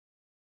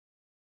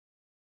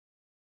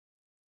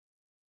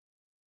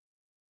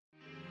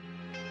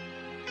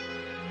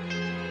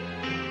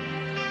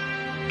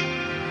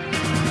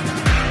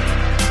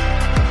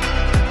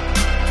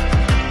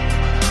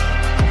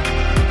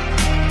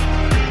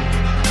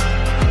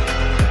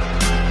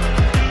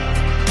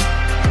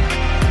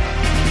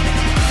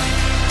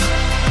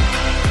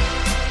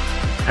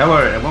Hello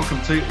and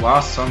welcome to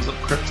Last Sons of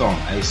Krypton,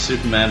 a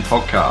Superman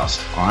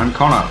podcast. I'm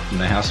Connor from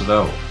the House of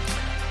L.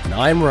 And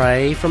I'm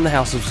Ray from the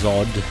House of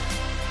Zod.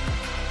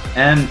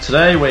 And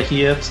today we're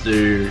here to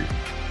do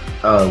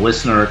a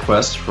listener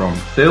request from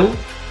Phil.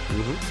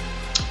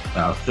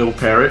 Phil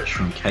Parrish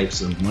from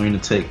Capes and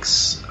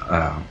Lunatics.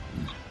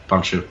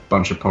 Bunch of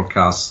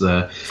podcasts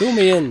there. Fill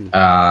me in.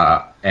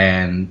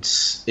 And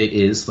it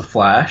is The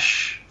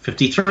Flash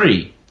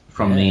 53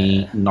 from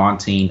the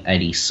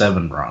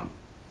 1987 run.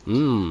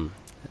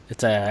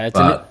 It's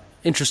an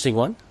interesting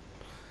one.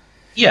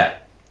 Yeah.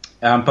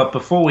 But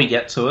before we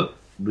get to it,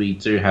 we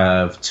do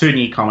have two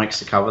new comics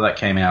to cover that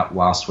came out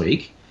last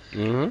week.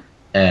 Mm-hmm.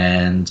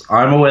 And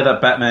I'm aware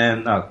that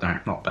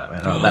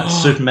that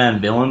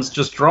Superman Villains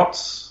just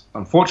dropped.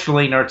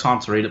 Unfortunately, no time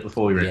to read it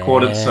before we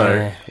recorded,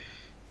 so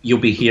you'll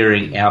be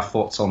hearing our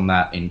thoughts on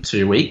that in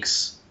 2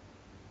 weeks.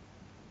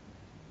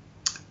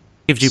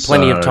 Gives you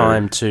plenty of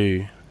time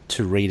to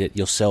read it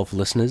yourself,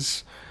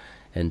 listeners,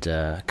 and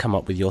come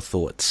up with your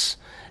thoughts.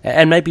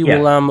 And maybe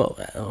we'll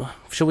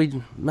shall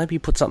we maybe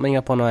put something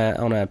up on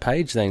our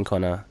page then,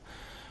 Connor?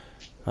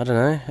 I don't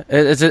know.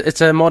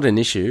 It's a modern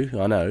issue,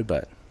 I know,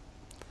 but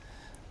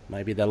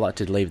maybe they'd like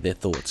to leave their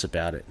thoughts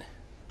about it.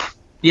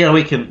 Yeah,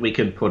 we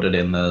can put it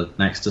in the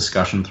next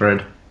discussion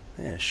thread.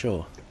 Yeah,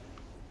 sure.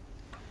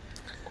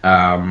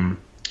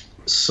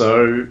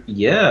 So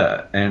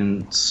yeah,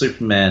 and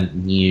Superman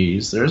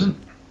news. There isn't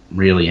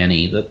really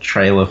any. The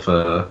trailer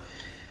for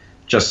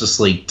Justice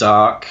League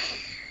Dark.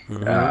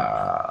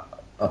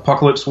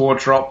 Apocalypse War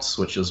dropped,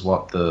 which is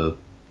what the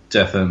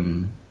Death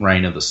and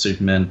Reign of the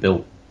Superman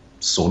built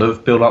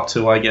up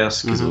to, I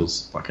guess, because it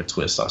was like a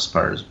twist, I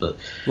suppose. But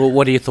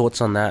what are your thoughts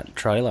on that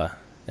trailer?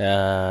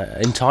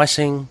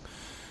 Enticing,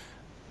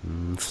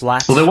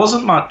 flat. Well, there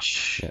wasn't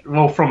much. Yeah.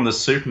 Well, from the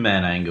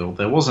Superman angle,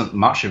 there wasn't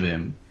much of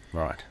him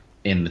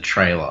in the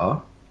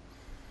trailer,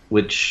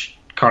 which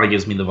kind of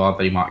gives me the vibe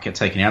that he might get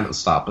taken out at the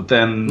start. But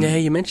then,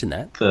 you mentioned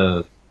that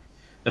the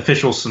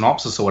official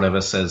synopsis or whatever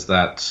says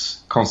that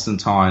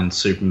Constantine,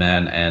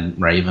 Superman, and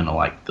Raven are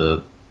like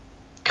the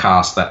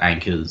cast that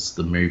anchors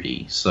the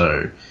movie.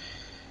 So,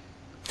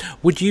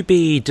 would you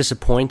be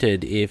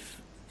disappointed if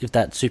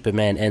that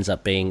Superman ends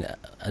up being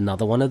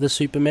another one of the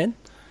Supermen?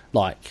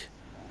 Like,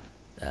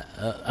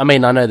 I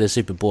mean, I know there's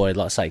Superboy,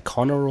 like say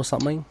Connor or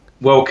something.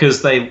 Well,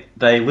 because they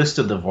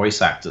listed the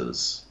voice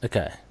actors.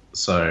 Okay.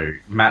 So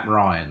Matt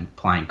Ryan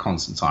playing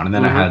Constantine, and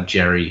then I had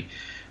Jerry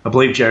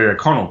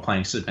O'Connell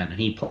playing Superman, and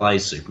he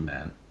plays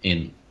Superman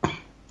in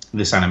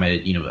this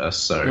animated universe,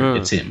 so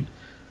it's him.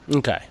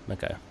 Okay.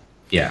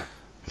 Yeah.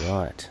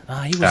 Right.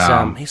 He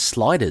was he's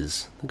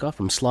Sliders, the guy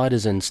from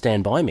Sliders and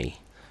Stand By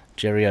Me,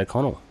 Jerry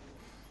O'Connell.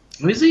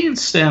 Is he in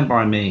Stand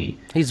By Me?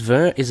 He's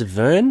Vern. Is it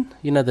Vern?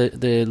 You know,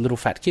 the little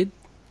fat kid?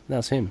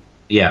 That's him.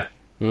 Yeah.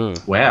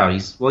 Wow.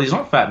 He's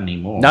not fat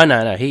anymore.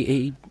 No.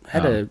 He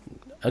had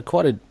a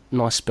quite a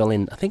nice spell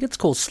in. I think it's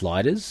called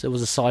Sliders. It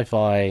was a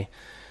sci-fi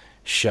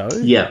show.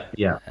 Yeah.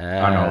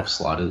 I know of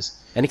Sliders.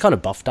 And he kind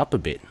of buffed up a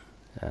bit.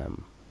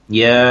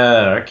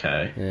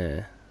 Okay.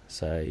 Yeah.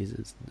 So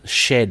he's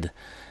shed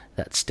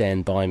that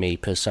Stand By Me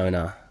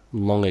persona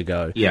long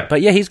ago. Yeah.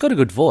 But yeah, he's got a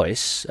good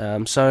voice.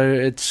 So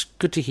it's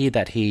good to hear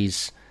that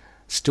he's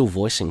still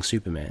voicing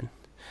Superman.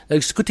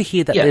 It's good to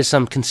hear that there's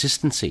some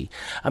consistency.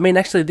 I mean,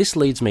 actually, this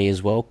leads me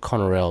as well,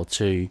 Connorell,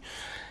 to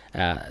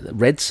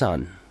Red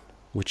Sun,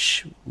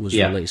 which was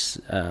released.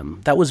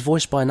 That was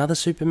voiced by another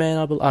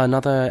Superman,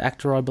 another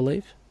actor, I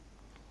believe.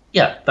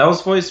 Yeah, that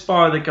was voiced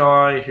by the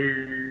guy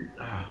who...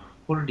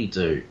 what did he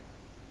do?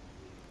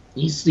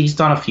 He's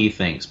done a few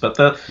things, but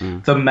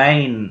the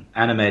main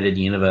animated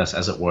universe,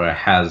 as it were,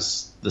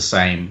 has the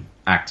same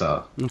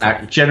actor.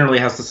 Okay. Generally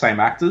has the same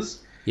actors.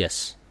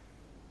 Yes.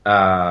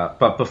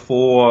 But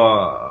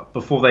before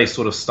they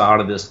sort of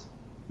started this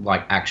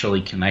like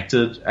actually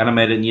connected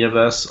animated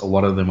universe, a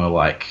lot of them were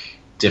like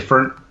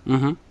different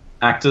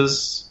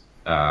actors.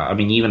 I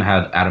mean, you even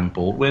had Adam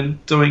Baldwin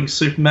doing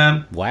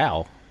Superman.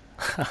 Wow.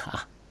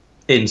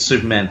 In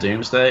Superman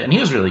Doomsday, and he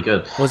was really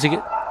good. Was he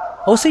good?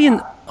 Oh, was he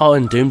in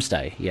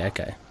Doomsday? Yeah,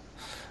 okay.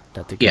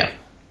 Don't think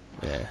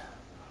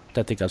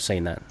I've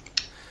seen that.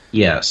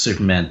 Yeah,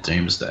 Superman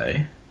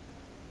Doomsday.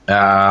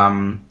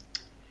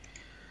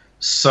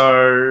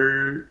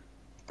 So,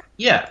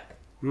 yeah.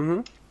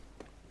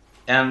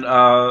 And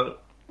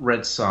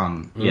Red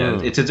Sun.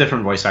 Yeah, it's a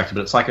different voice actor,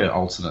 but it's like an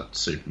alternate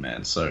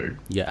Superman, so...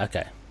 Yeah,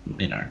 okay.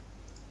 You know.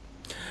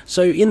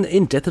 So,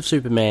 in Death of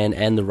Superman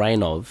and The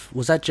Reign of,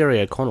 was that Jerry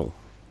O'Connell?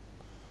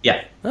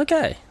 Yeah.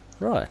 Okay,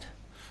 right.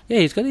 Yeah,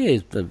 he's got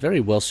a very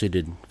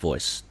well-suited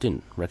voice.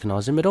 Didn't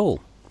recognise him at all.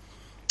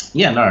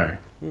 Yeah, no.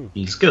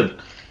 He's good.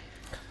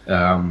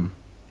 And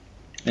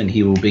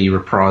he will be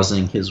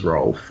reprising his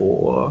role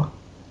for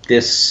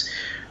this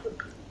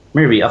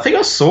movie. I think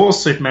I saw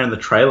Superman in the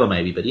trailer,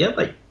 maybe, but he had,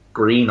 like,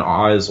 green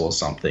eyes or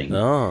something.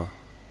 Oh.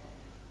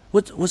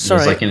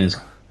 Sorry. Like in his...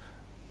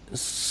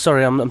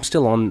 Sorry, I'm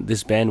still on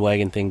this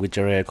bandwagon thing with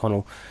Jerry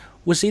O'Connell.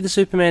 Was he the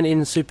Superman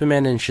in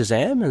Superman and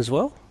Shazam as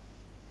well?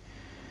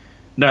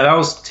 No, that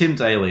was Tim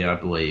Daly, I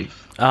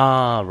believe.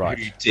 Ah, right.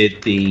 Who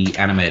did the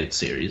animated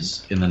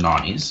series in the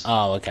 90s.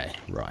 Oh, okay.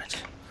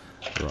 Right.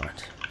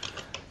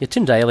 Yeah,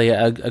 Tim Daly,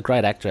 a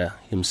great actor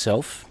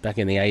himself back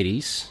in the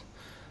 80s.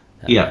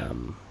 Yeah.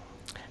 And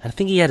I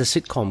think he had a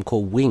sitcom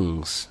called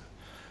Wings.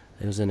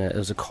 It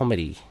was a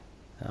comedy.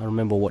 I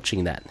remember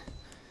watching that.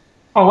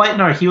 Oh, wait,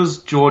 no,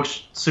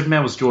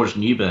 Superman was George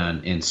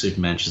Newbern in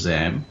Superman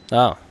Shazam.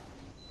 Oh.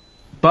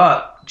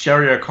 But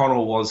Jerry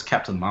O'Connell was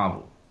Captain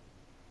Marvel.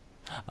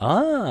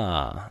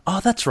 Oh,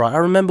 that's right. I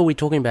remember we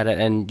talking about it,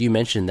 and you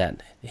mentioned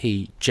that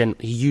he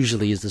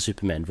usually is the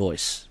Superman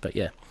voice. But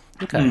yeah,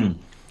 okay,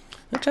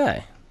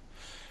 okay.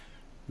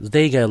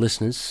 There you go,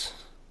 listeners.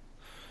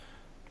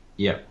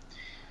 Yeah,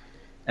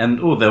 and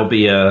there'll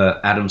be a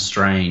Adam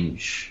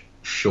Strange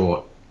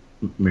short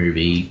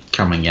movie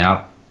coming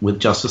out with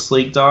Justice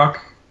League Dark.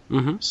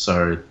 Mm-hmm.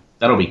 So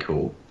that'll be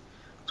cool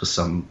for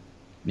some,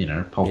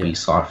 pulpy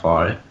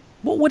sci-fi.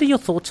 What are your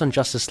thoughts on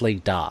Justice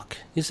League Dark?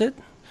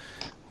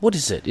 What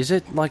is it? Is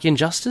it like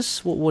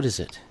Injustice? What is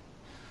it?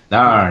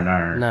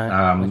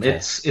 No. Okay.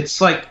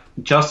 It's like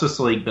Justice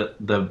League, but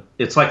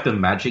it's like the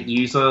magic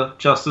user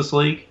Justice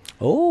League.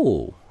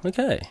 Oh,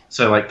 okay.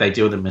 So like they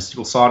deal with the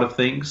mystical side of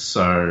things.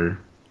 So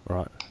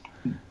right.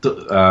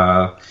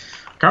 I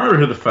can't remember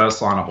who the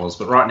first lineup was,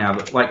 but right now,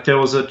 like there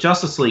was a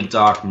Justice League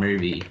Dark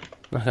movie.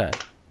 Okay.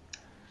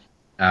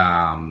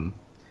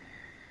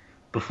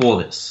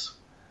 Before this,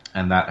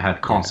 and that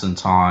had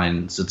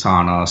Constantine,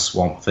 Zatanna,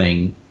 Swamp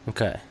Thing.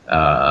 Okay.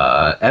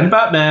 And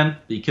Batman,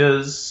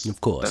 because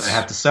of course they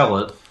had to sell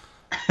it.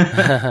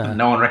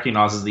 No one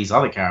recognizes these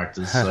other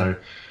characters, so...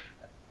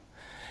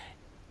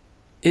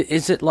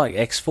 Is it like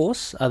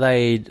X-Force? Are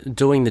they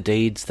doing the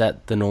deeds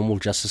that the normal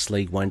Justice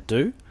League won't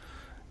do?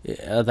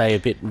 Are they a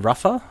bit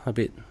rougher? A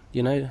bit,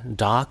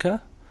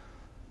 darker?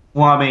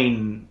 Well, I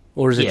mean...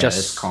 Or is it just...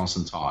 it's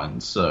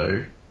Constantine,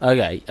 so...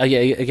 Okay.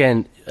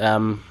 Again,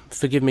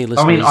 forgive me,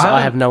 listeners.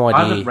 I have no idea.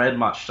 I haven't read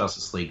much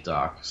Justice League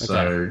Dark,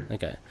 so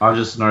okay. I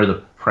just know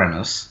the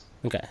premise.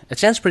 Okay. It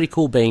sounds pretty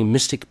cool being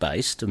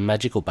mystic-based,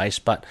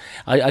 magical-based, but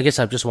I guess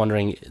I'm just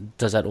wondering,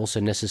 does that also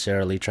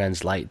necessarily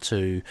translate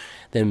to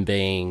them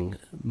being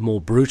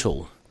more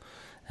brutal?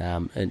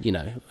 And,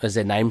 as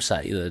their name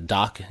say, the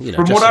dark,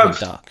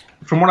 dark.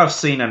 From what I've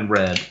seen and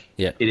read,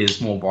 it is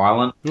more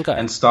violent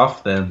and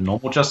stuff than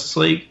normal Justice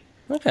League.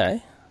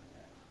 Okay.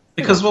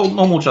 Because,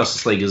 normal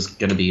Justice League is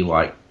going to be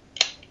like,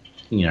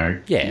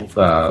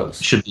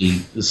 should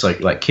be, it's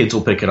like kids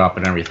will pick it up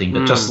and everything,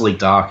 but Justice League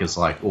Dark is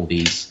like all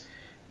these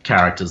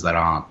characters that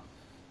aren't.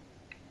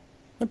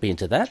 I'd be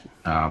into that.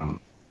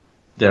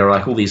 There are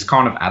like all these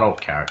kind of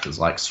adult characters,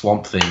 like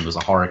Swamp Thing was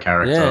a horror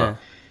character.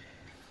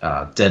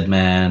 Yeah.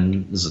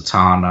 Deadman,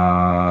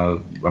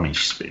 Zatanna, I mean,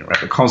 she's been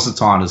around.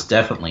 Constantine is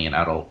definitely an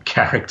adult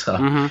character.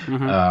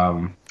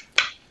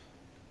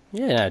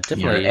 Yeah,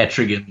 definitely.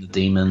 Etrigan the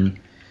Demon.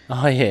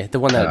 Oh, yeah, the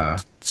one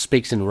that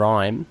speaks in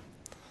rhyme.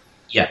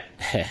 Yeah.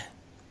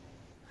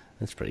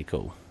 That's pretty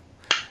cool.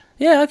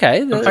 Yeah,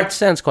 okay, that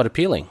sounds quite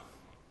appealing.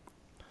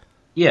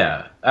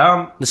 Yeah.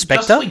 The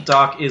Spectre? Justice League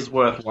Dark is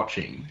worth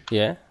watching.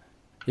 Yeah.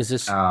 Is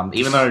this...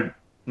 even though...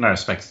 No,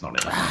 Spectre's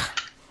not in it.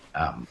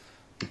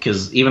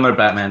 Because even though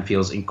Batman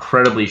feels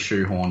incredibly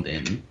shoehorned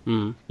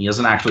in, he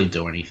doesn't actually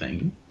do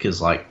anything,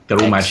 because,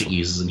 they're all magic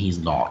users and he's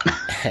not.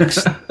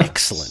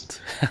 Excellent.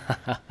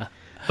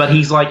 But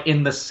he's,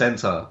 in the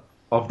center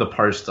of the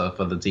poster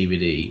for the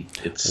DVD.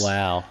 It's...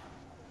 Wow.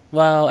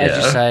 Well, as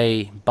you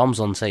say, bums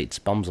on seats.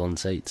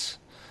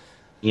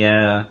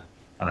 Yeah,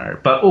 I know.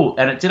 But,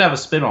 and it did have a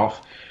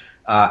spin-off,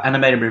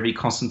 animated movie,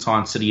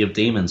 Constantine City of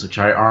Demons, which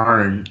I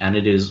own, and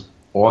it is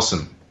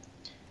awesome.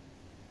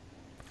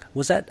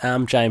 Was that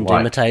James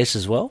DeMatteis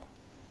as well?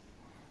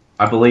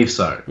 I believe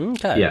so.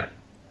 Okay. Yeah.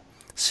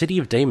 City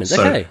of Demons,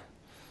 okay.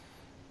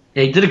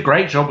 Yeah, he did a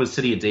great job with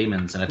City of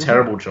Demons and a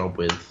terrible job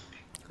with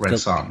Red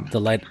Sun.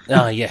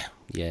 Yeah.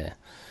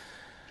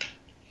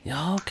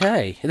 Yeah,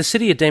 okay. The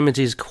City of Demons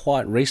is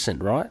quite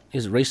recent, right?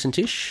 Is it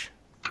recent-ish?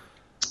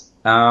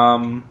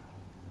 Maybe?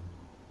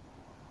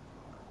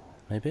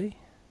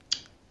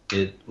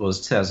 It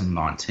was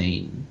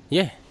 2019.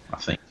 Yeah. I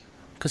think.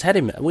 Because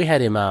we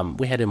had him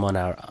on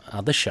our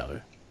other show,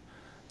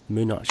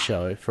 Moon Knight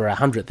show, for our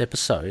 100th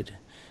episode,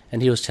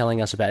 and he was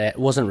telling us about it. It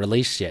wasn't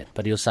released yet,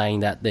 but he was saying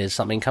that there's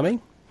something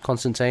coming.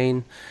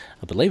 Constantine,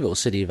 I believe it was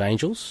City of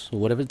Angels or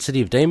whatever,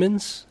 City of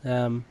Demons.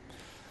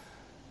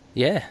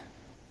 Yeah,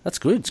 that's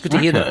good. It's good to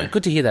hear that.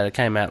 Good to hear that it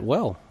came out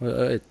well.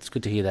 It's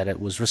good to hear that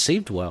it was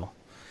received well.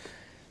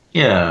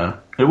 Yeah,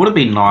 it would have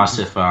been nice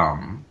if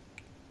I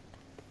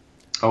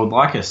would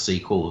like a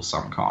sequel of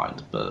some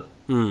kind, but.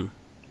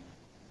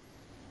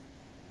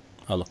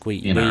 Oh, look, we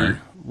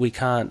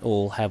can't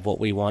all have what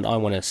we want. I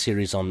want a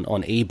series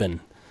on Eben,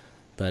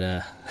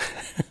 but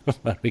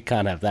but we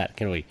can't have that,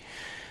 can we?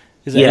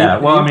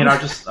 Eben? Well, I mean, I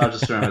just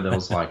remember there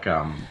was I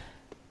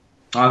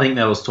think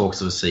there was talks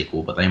of a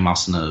sequel, but they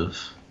mustn't have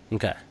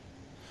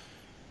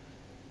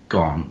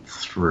gone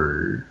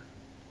through.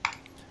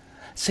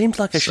 Seems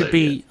like I should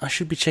be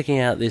checking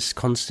out this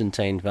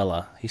Constantine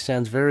fella. He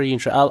sounds very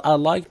interesting. I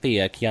like the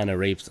Keanu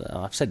Reeves.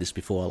 I've said this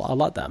before. I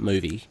like that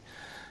movie.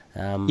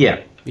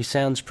 He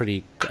sounds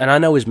pretty, and I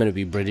know he's meant to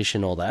be British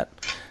and all that,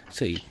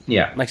 so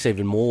makes it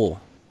even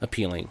more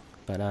appealing.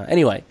 But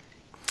anyway,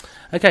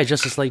 okay,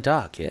 Justice League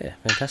Dark, yeah,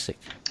 fantastic.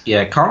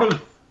 Yeah, kind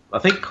of. I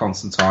think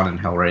Constantine and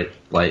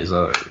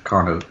Hellblazer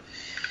kind of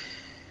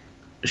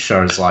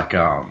shows like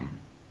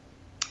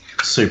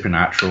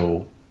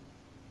Supernatural.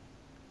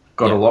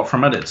 Got a lot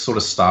from it. It sort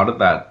of started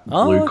that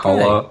blue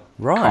collar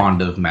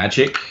kind of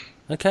magic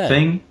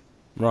thing.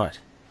 Right.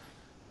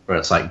 Where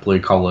it's like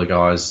blue collar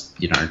guys,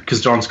 you know,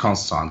 because John's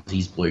Constantine,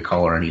 he's blue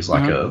collar and he's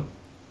like a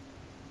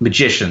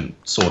magician,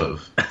 sort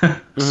of.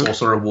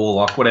 Sorcerer,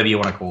 warlock, whatever you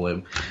want to call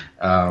him.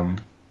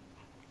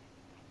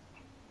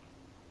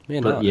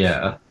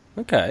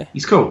 Okay.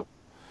 He's cool.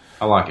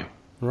 I like him.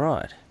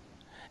 Right.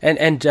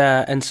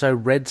 And so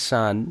Red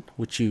Sun,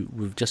 which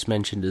we've just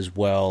mentioned as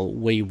well,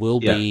 we will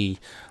be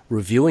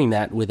reviewing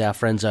that with our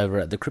friends over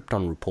at the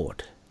Krypton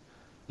Report.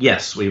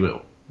 Yes, we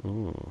will.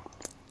 Ooh.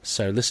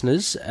 So,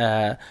 listeners,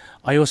 I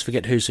always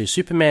forget who's who.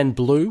 Superman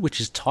Blue,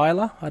 which is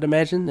Tyler, I'd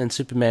imagine, and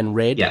Superman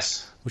Red,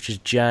 which is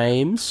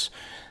James.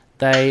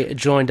 They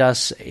joined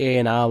us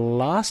in our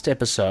last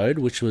episode,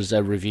 which was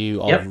a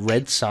review of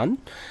Red Sun,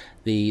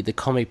 the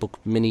comic book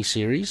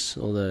miniseries,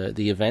 or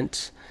the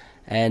event.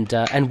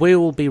 And we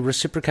will be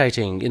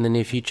reciprocating in the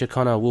near future.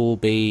 Connor will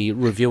be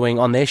reviewing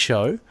on their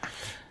show,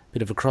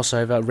 bit of a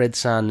crossover, Red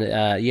Sun,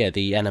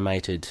 the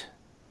animated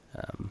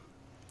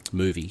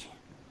movie,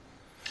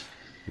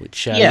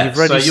 which you've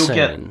already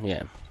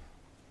seen.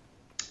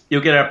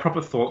 You'll get our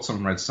proper thoughts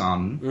on Red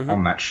Sun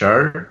on that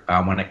show.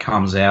 When it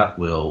comes out,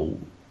 we'll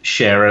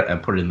share it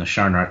and put it in the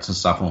show notes and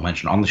stuff, and we'll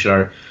mention it on the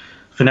show.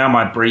 For now,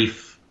 my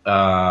brief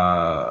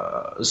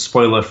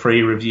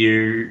spoiler-free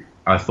review,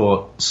 I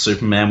thought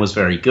Superman was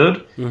very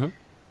good.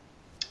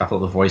 I thought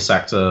the voice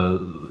actor,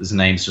 his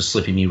name's just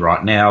slipping me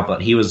right now,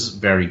 but he was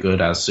very good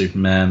as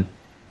Superman.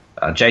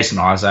 Jason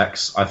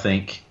Isaacs, I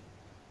think.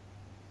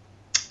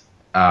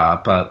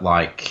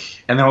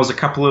 And there was a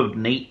couple of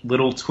neat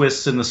little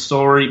twists in the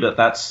story, but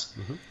that's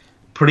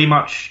pretty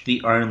much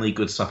the only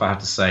good stuff I have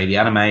to say. The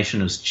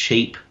animation was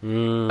cheap.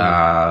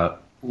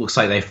 Looks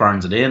like they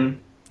phoned it in.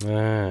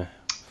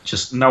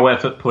 Just no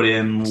effort put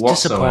in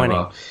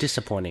whatsoever.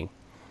 Disappointing.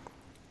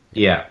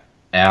 Yeah.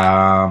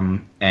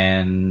 And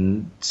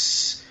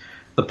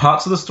the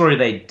parts of the story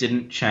they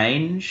didn't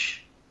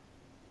change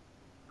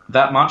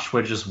that much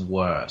were just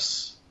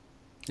worse.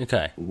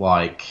 Okay.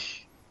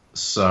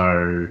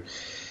 So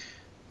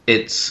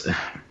it's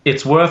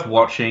worth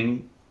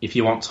watching if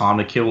you want time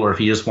to kill or if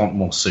you just want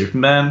more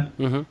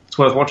Superman. It's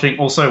worth watching.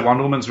 Also,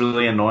 Wonder Woman's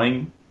really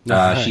annoying.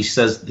 She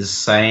says the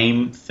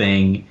same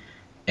thing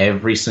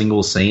every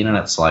single scene, and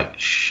it's like,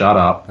 shut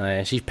up. Oh,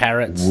 yeah, she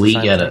parrots. We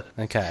get it.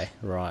 Okay,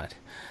 right.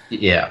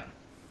 Yeah.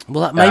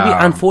 Well, maybe,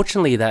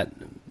 unfortunately, that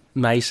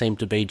may seem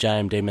to be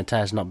JMD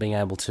Mataz not being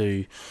able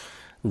to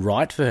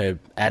write for her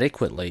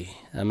adequately.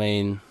 I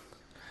mean...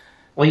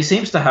 Well, he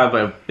seems to have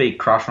a big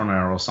crush on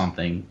her or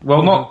something.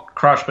 Well, not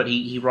crush, but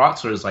he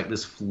writes her as like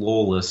this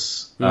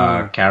flawless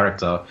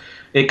character.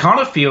 It kind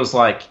of feels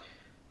like...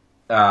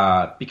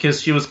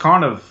 because she was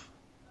kind of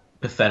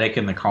pathetic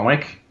in the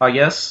comic, I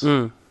guess.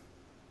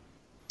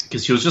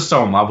 Because she was just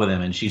so in love with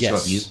him and she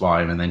got used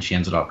by him, and then she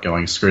ended up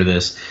going, screw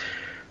this.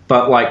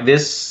 But like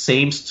this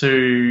seems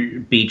to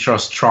be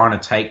just trying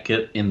to take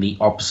it in the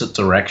opposite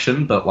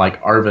direction, but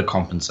like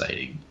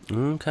overcompensating.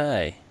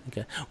 Okay.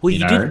 Well,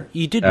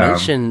 you did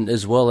mention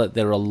as well that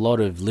there are a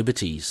lot of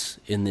liberties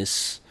in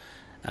this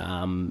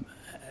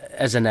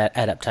as an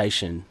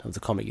adaptation of the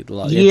comic. It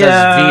does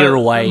veer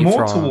away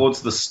more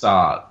towards the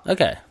start.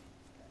 Okay.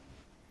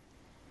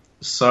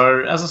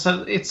 So, as I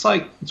said, it's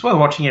like it's worth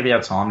watching if you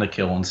have time to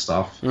kill and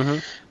stuff.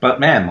 But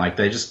man, like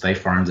they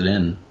phoned it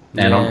in,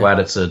 and I'm glad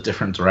it's a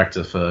different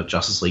director for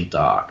Justice League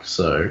Dark.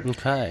 So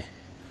okay,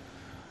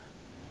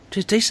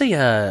 does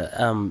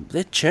DC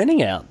they're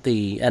churning out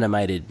the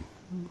animated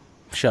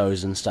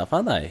shows and stuff,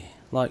 aren't they?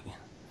 Like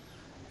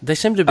they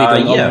seem to be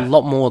a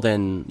lot more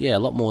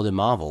than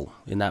Marvel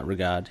in that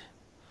regard.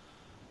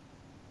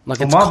 Like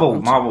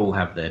Marvel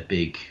have their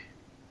big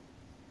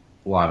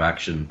live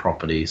action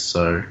properties,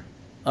 so.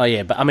 Oh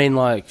yeah, but I mean,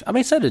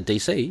 so did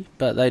DC,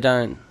 but they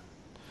don't.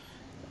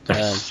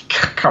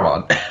 Come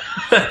on.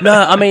 No,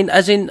 I mean,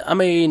 as in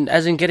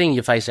getting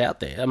your face out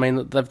there. I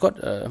mean, they've got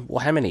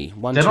how many?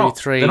 One, two,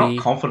 three. They're not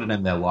confident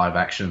in their live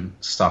action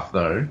stuff,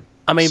 though.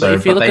 I mean, but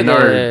if you look at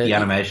the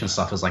animation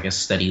stuff is like a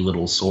steady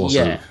little source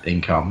of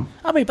income.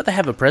 I mean, but they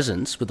have a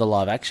presence with the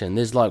live action.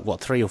 There's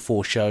 3 or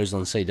 4 shows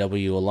on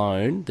CW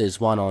alone. There's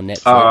one on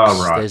Netflix.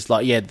 Oh, right. There's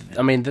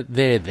I mean,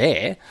 they're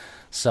there.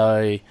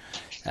 So,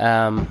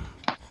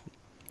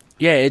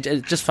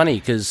 it's just funny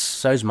because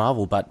so's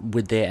Marvel, but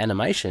with their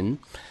animation,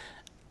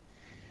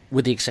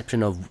 with the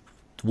exception of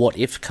What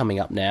If coming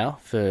up now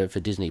for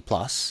Disney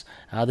Plus,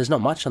 there's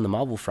not much on the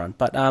Marvel front.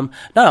 But no,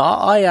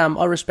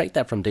 I respect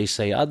that from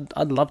DC.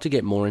 I'd love to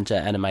get more into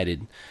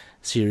animated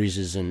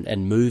series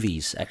and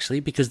movies, actually,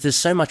 because there's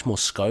so much more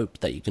scope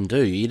that you can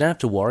do. You don't have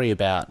to worry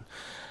about,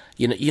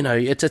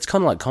 it's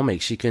kind of like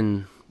comics. You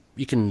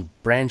can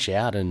branch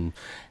out and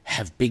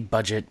have big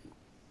budget,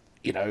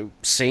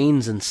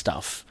 scenes and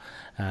stuff,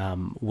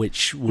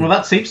 which well,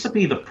 that seems to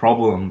be the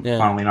problem,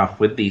 funnily enough,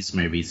 with these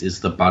movies, is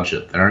the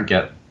budget. They don't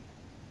get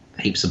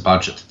heaps of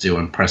budget to do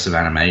impressive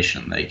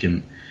animation. They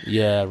can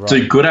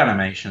do good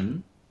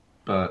animation,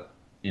 but,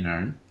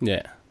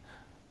 Yeah.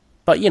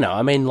 But,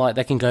 I mean, like,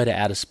 they can go to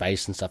outer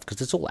space and stuff, because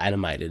it's all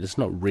animated. It's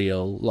not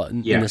real, like,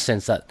 in the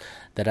sense that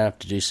they don't have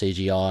to do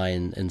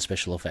CGI and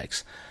special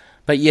effects.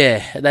 But,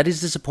 yeah, that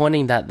is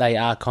disappointing that they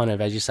are kind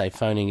of, as you say,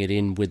 phoning it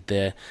in with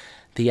the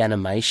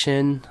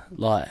animation.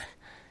 Like,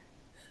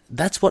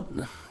 that's what...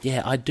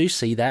 Yeah, I do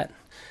see that,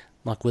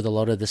 like, with a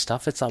lot of the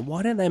stuff. It's like,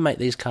 why don't they make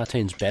these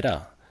cartoons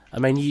better? I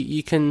mean,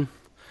 you can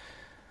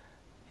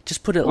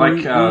just put a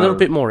little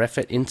bit more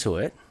effort into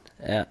it,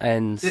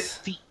 and...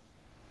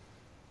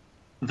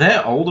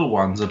 Their older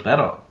ones are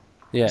better.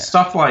 Yeah.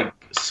 Stuff like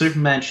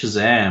Superman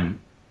Shazam.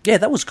 Yeah,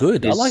 that was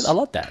good. I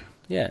like that.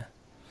 Yeah.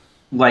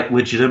 Like,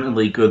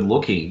 legitimately good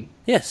looking.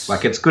 Yes.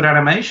 Like, it's good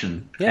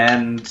animation. Yeah.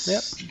 And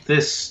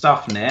this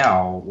stuff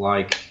now,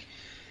 like,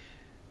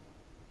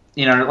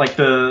 like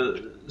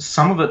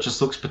some of it just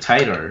looks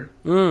potato.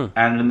 Mm.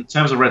 And in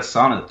terms of Red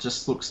Sun, it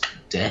just looks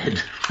dead.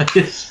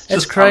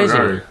 It's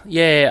crazy.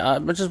 Yeah,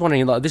 I'm just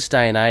wondering, like, this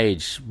day and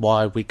age,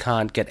 why we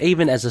can't get,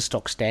 even as a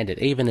stock standard,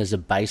 even as a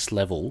base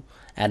level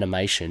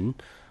animation,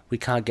 we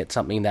can't get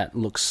something that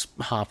looks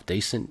half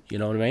decent, you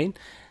know what I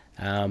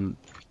mean?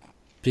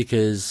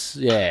 Because,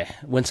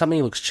 when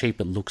something looks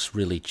cheap, it looks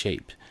really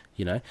cheap,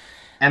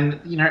 And,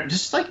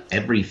 just like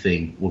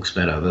everything looks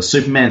better. The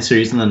Superman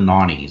series in the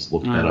 90s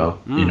looked better,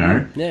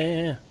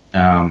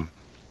 Yeah.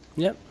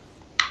 Yep.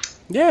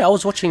 Yeah, I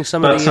was watching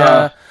some of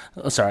the...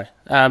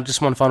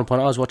 just one final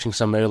point. I was watching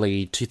some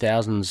early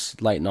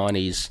 2000s, late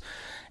 90s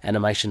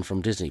animation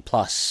from Disney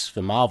Plus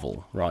for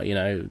Marvel, right,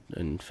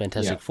 and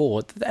Fantastic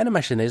Four. The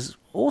animation is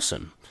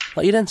awesome.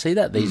 Like, you don't see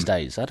that these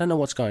days. I don't know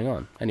what's going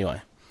on.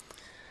 Anyway.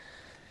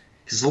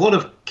 There's a lot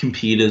of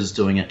computers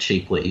doing it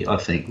cheaply, I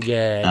think.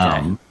 Yeah,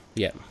 okay.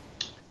 Yeah.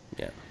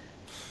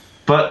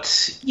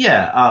 But,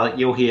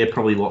 you'll hear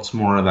probably lots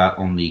more of that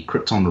on the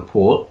Krypton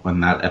Report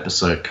when that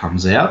episode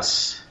comes out.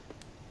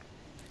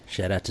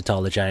 Shout out to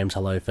Tyler James.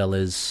 Hello,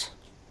 fellas.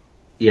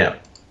 Yeah.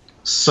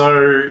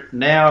 So,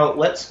 now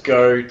let's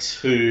go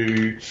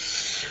to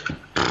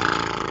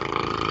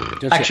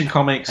Action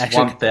Comics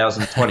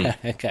 1020.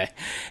 Okay.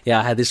 Yeah,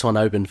 I had this one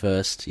open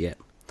first, yeah.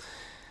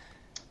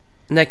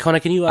 Now, Connor,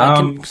 can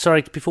you...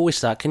 sorry, before we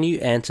start, can you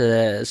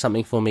answer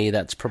something for me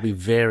that's probably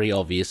very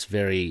obvious,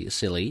 very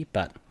silly,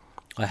 but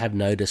I have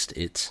noticed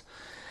it.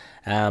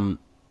 So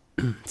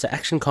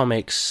Action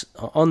Comics,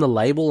 on the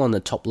label on the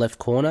top left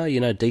corner,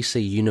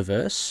 DC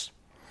Universe,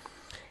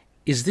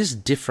 is this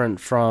different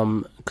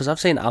from... Because I've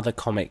seen other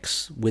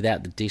comics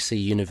without the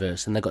DC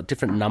Universe, and they've got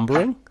different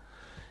numbering.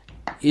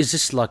 Is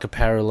this like a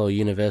parallel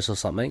universe or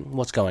something?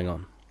 What's going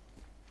on?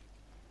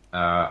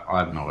 I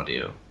have no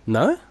idea.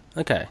 No?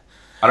 Okay.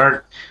 I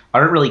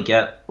don't really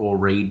get or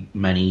read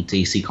many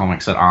DC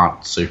comics that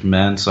aren't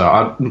Superman, so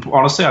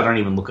honestly I don't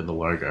even look at the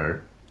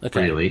logo.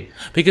 Okay. Really.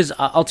 Because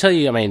I'll tell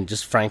you, I mean,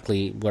 just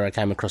frankly, where I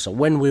came across it,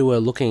 when we were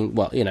looking,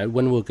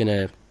 when we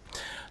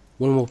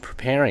were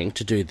preparing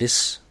to do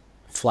this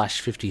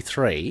Flash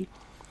 53,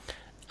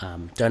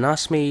 don't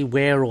ask me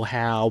where or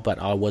how, but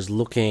I was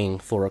looking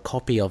for a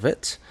copy of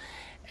it,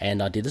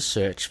 and I did a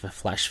search for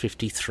Flash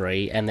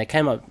 53, and there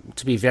came up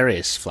to be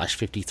various Flash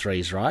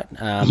 53s, right?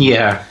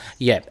 Yeah.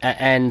 Yeah,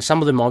 and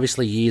some of them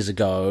obviously years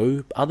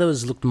ago,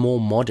 others looked more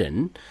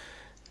modern,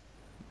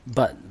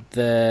 but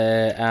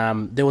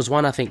there was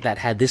one, I think, that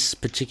had this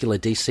particular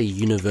DC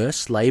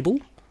Universe label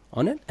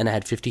on it, and it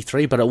had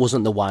 53, but it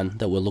wasn't the one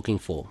that we're looking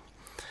for.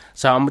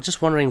 So I'm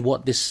just wondering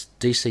what this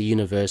DC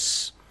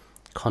Universe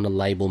kind of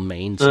label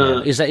means now.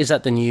 Is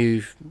that the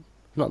new...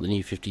 Not the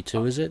new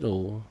 52, is it?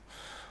 Or...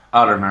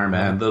 I don't know,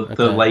 man.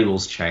 The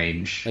labels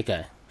change.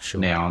 Okay,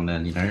 sure. Now and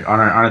then,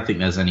 I don't think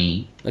there's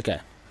any... Okay.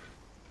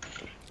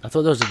 I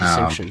thought there was a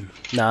distinction.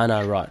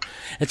 No, right.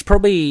 It's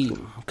probably...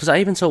 Because I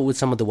even saw it with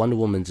some of the Wonder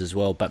Womans as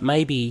well, but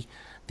maybe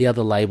the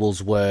other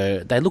labels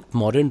were... They looked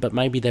modern, but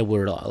maybe they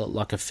were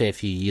like a fair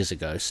few years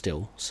ago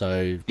still.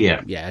 So...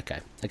 Yeah. Yeah, okay.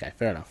 Okay,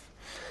 fair enough.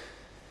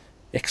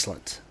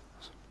 Excellent.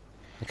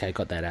 Okay,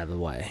 got that out of the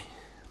way.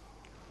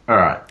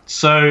 Alright,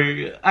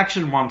 so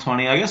Action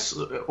 120, I guess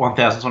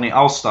 1020,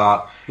 I'll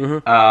start.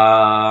 Mm-hmm.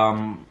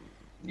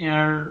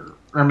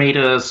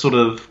 Romita sort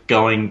of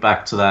going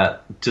back to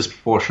that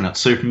disproportionate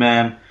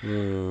Superman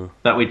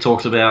that we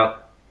talked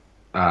about,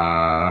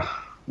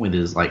 with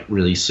his like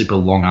really super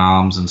long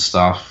arms and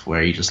stuff,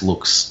 where he just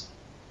looks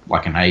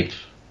like an ape.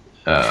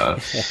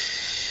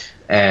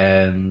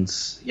 And,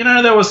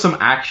 there was some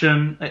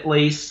action at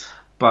least,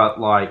 but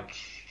like...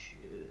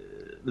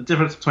 The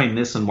difference between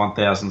this and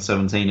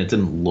 1017, it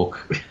didn't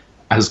look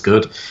as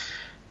good.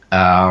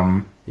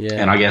 And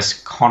I guess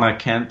Connor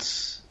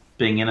Kent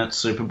being in it,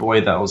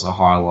 Superboy, that was a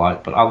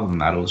highlight. But other than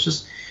that, it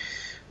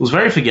was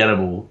very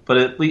forgettable, but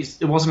at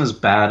least it wasn't as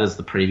bad as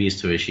the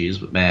previous two issues.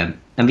 But man,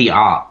 and the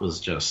art was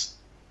just,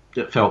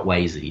 it felt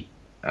lazy.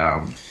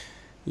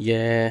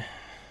 Yeah,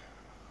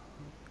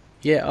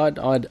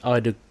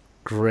 I'd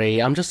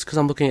agree. I'm just because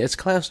I'm looking. It's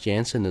Klaus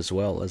Janson as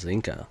well as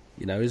inker.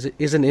 You know,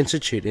 is an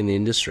institute in the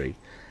industry.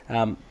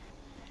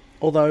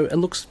 Although it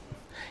looks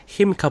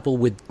him coupled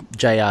with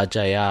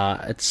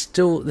JRJR, it's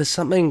still there's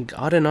something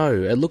I don't know.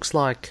 It looks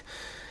like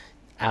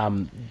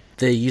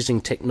they're using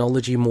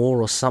technology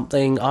more or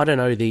something. I don't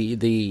know.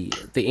 The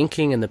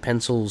inking and the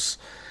pencils.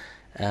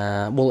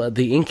 Well,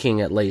 the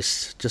inking at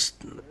least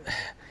just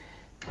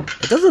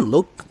it doesn't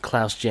look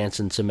Klaus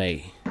Janson to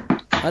me.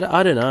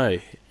 I don't know.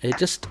 It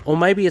just, or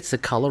maybe it's the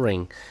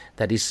colouring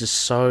that is just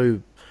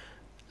so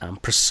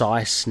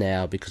precise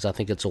now because I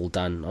think it's all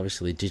done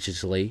obviously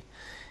digitally.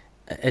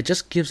 It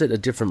just gives it a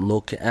different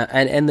look,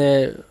 and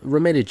the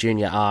Romita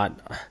Junior art.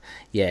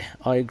 Yeah,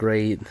 I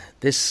agree.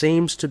 There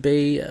seems to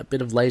be a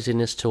bit of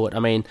laziness to it. I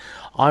mean,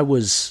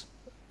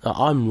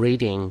 I'm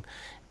reading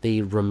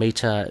the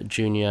Romita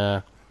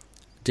Junior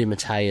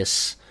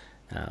DeMatteis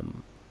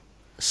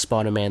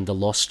Spider-Man: The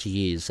Lost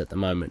Years at the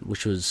moment,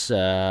 which was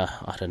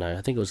I don't know.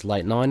 I think it was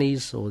late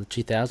 90s or the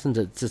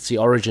 2000s. It's the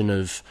origin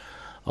of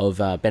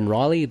Ben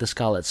Reilly, the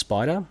Scarlet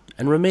Spider,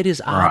 and Romita's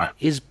art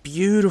is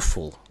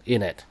beautiful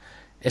in it.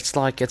 It's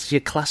like it's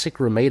your classic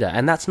Romita,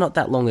 and that's not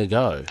that long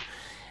ago.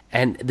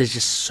 And there's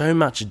just so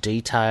much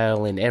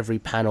detail in every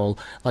panel.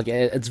 Like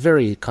it's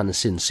very kind of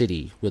Sin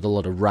City with a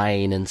lot of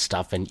rain and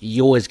stuff, and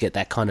you always get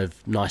that kind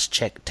of nice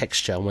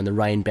texture when the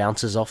rain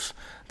bounces off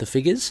the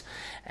figures.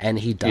 And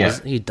he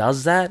does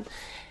that,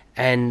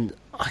 and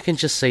I can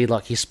just see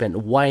like he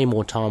spent way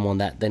more time on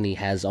that than he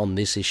has on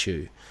this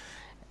issue,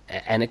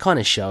 and it kind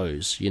of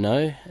shows, you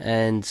know.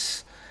 And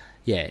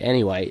yeah,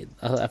 anyway,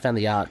 I found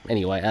the art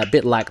anyway a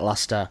bit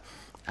lackluster.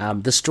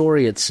 The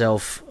story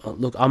itself,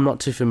 look, I'm not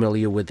too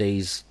familiar with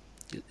these.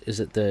 Is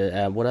it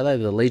the what are they?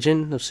 The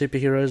Legion of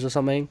Superheroes or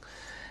something?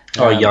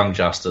 Young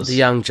Justice. The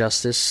Young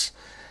Justice.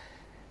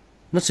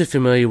 Not too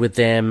familiar with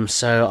them,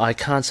 so I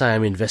can't say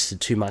I'm invested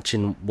too much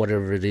in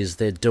whatever it is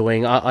they're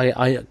doing.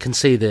 I can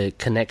see the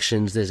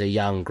connections. There's a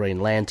young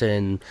Green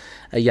Lantern,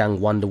 a young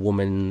Wonder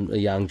Woman, a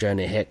young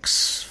Jonah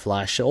Hex,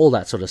 Flash, all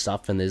that sort of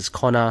stuff. And there's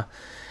Connor.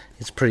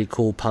 It's pretty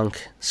cool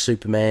punk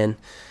Superman.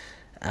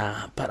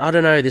 But I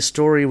don't know, this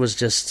story was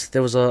just...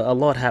 There was a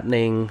lot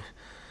happening,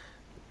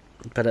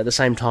 but at the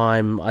same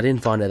time, I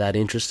didn't find it that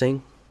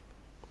interesting.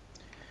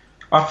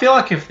 I feel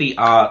like if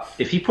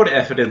he put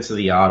effort into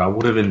the art, I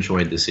would have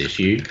enjoyed this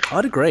issue.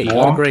 I'd agree.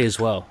 More. I'd agree as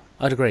well.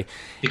 I'd agree.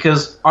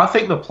 Because I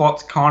think the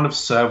plot's kind of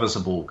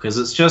serviceable, because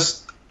it's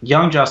just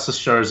Young Justice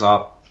shows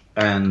up,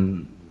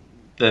 and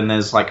then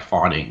there's, like,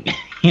 fighting.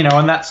 You know,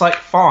 and that's, like,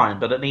 fine,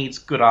 but it needs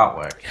good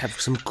artwork. Have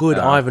some good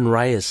Ivan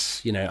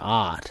Reyes, you know,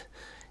 art.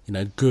 You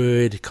know,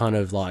 good kind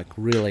of like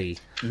really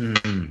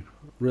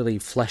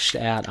fleshed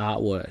out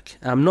artwork.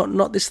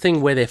 Not this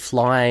thing where they're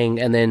flying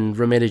and then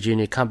Romita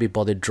Jr. can't be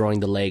bothered drawing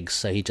the legs,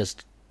 so he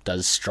just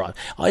does stripe.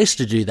 I used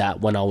to do that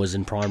when I was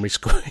in primary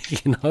school,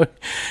 you know,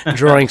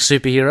 drawing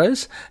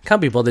superheroes. Can't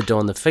be bothered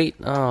doing the feet.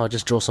 Oh, I'll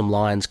just draw some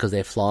lines because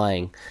they're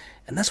flying.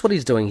 And that's what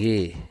he's doing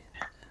here.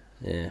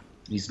 Yeah.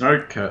 He's no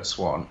Kurt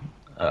Swan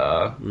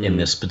in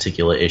this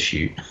particular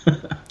issue.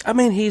 I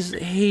mean,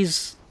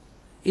 he's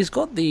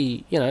got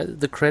the, you know,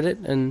 the credit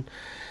and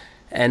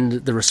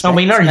the respect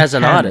as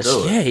an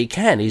artist. Yeah, he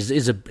can. He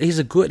is a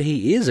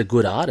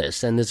good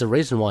artist, and there's a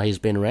reason why he's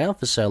been around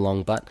for so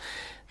long. But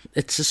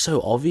it's just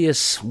so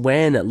obvious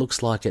when it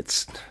looks like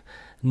it's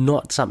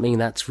not something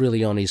that's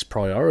really on his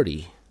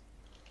priority.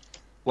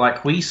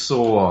 Like we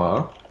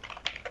saw,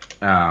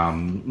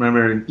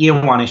 remember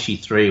Year 1, Issue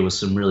 3 was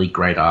some really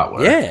great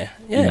artwork.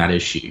 In that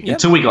issue,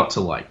 until we got to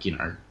like, you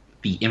know,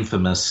 the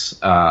infamous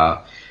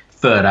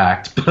third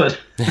act, but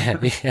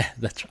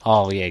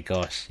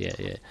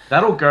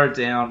that'll go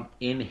down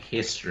in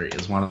history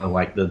as one of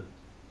the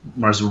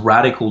most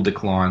radical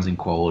declines in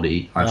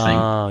quality, I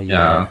think.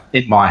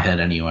 In my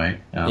head, anyway.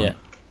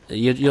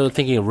 You're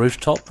thinking of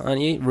Rooftop, aren't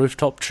you?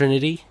 Rooftop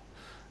Trinity.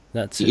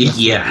 That's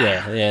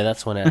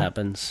that's when it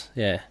happens.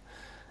 Yeah.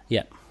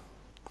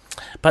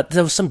 But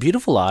there was some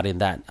beautiful art in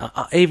that.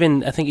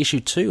 Even I think issue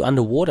 2,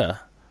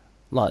 Underwater,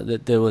 like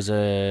there was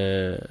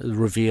a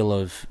reveal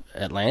of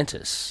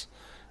Atlantis.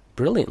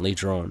 Brilliantly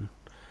drawn.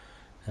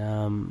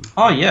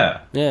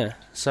 Yeah.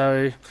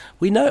 So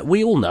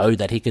we all know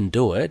that he can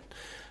do it,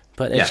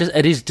 but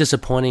it is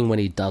disappointing when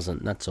he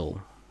doesn't. That's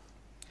all.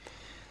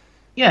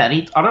 Yeah,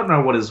 and I don't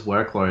know what his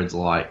workload's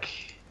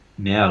like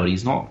now, but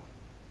he's not.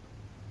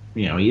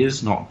 You know, he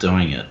is not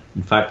doing it.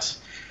 In fact,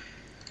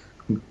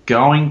 I'm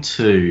going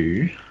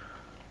to.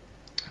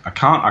 I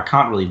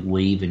can't really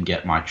leave and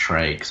get my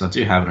trade because I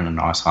do have it in a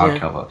nice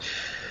hardcover. Yeah.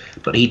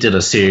 But he did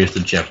a series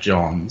with Jeff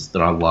Johns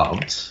that I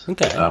loved.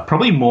 Okay.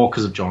 Probably more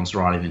because of Johns'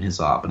 writing than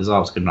his art, but his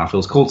art was good enough. It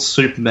was called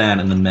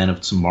Superman and the Men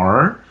of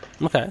Tomorrow.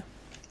 Okay.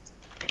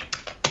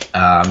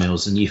 It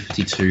was a New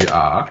 52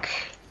 arc.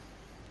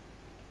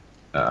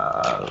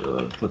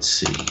 Let's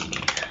see.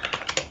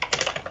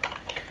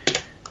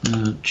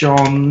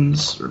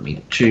 Johns,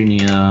 Romita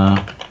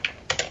Jr.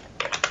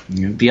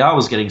 The art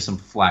was getting some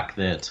flack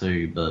there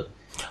too, but...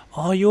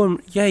 Oh, you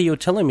were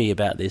telling me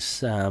about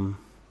this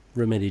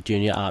Romita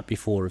Jr. art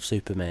before of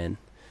Superman.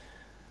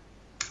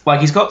 Like,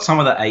 he's got some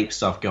of the ape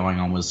stuff going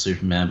on with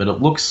Superman, but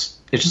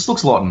it just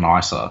looks a lot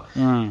nicer.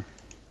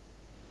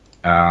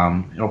 I'll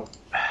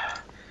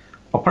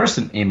post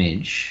an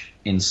image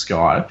in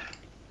Skype.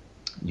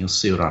 You'll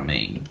see what I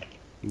mean.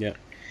 Yeah.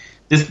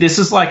 This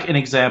is like an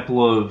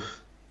example of...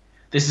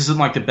 This isn't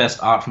like the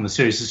best art from the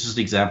series. This is just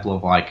an example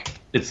of like...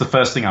 It's the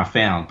first thing I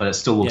found, but it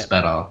still looks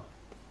better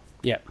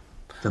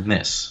than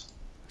this.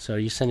 So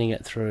you're sending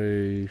it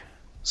through...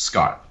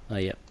 Skype. Oh,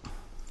 yep.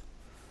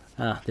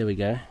 Ah, there we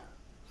go.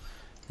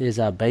 There's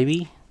our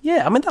baby.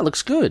 Yeah, I mean, that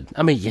looks good.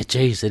 I mean, yeah,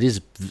 geez, it is...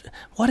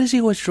 Why does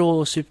he always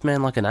draw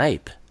Superman like an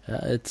ape?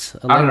 I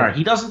don't know.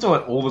 He doesn't do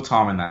it all the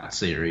time in that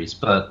series,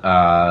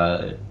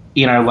 but...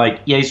 you know,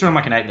 like, yeah, he's drawing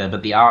like an ape there,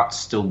 but the art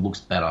still looks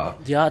better.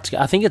 The art,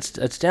 I think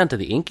it's down to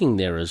the inking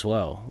there as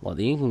well. Like,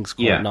 the inking's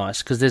quite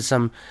nice, because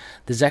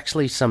there's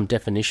actually some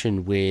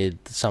definition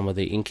with some of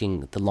the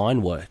inking, the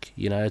line work.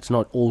 You know, it's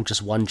not all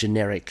just one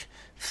generic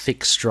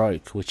thick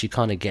stroke, which you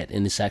kind of get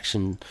in this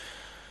Action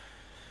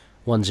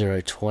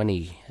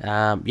 1020.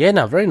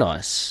 No, very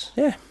nice.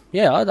 Yeah,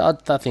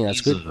 I think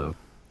that's good.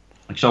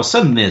 Actually, I'll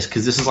send this,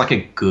 because this is like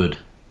a good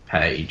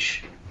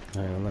page.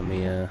 Hang on, let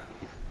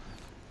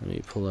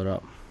me pull it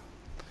up.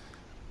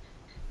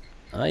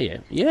 Oh, yeah,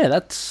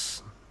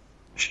 that's...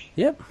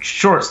 Yep.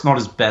 Sure, it's not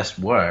his best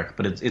work,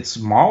 but it's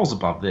miles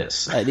above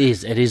this. It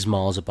is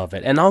miles above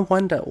it. And I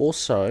wonder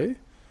also,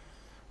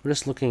 we're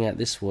just looking at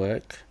this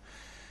work,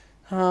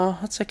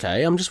 that's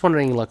okay. I'm just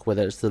wondering, like,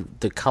 whether it's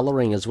the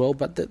colouring as well,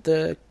 but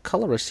the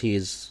colourist here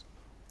is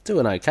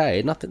doing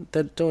okay.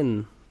 They're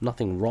doing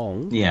nothing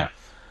wrong. Yeah.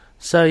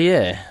 So,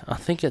 yeah, I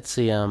think it's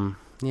the,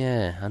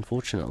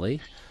 unfortunately.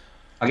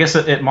 I guess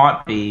it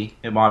might be,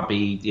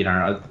 you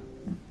know...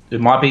 It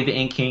might be the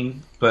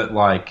inking, but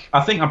like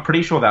I'm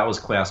pretty sure that was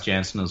Klaus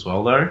Janson as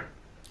well, though.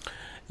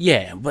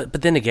 Yeah, but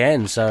then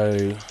again,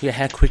 so yeah,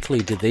 how quickly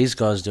did these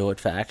guys do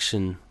it for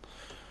Action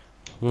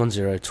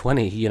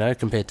 1020? You know,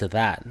 compared to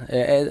that,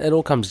 it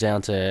all comes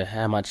down to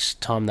how much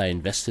time they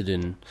invested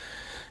in.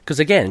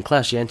 Because again,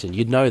 Klaus Janson,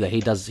 you'd know that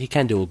he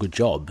can do a good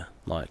job.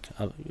 Like,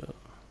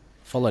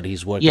 followed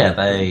his work. Yeah,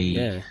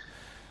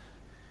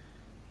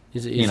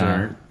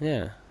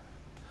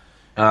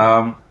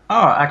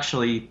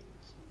 actually.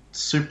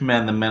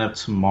 Superman the Men of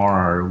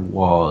Tomorrow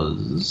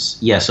was...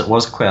 Yes, it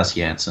was Klaus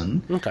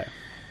Janson. Okay.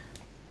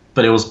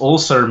 But it was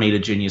also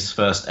Romita Jr.'s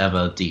first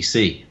ever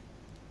DC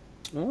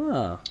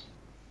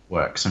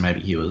work, so maybe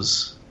he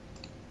was...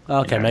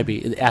 Okay,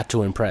 maybe out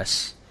to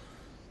impress.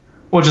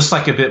 Or just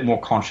like a bit more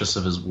conscious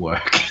of his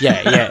work.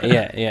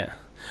 Yeah.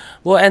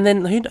 Well, and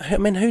then,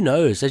 who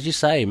knows? As you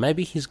say,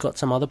 maybe he's got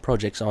some other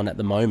projects on at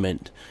the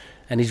moment,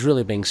 and he's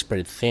really being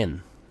spread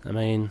thin. I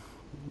mean,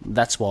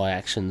 that's why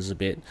Action's a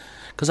bit...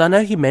 Because I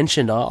know he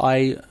mentioned,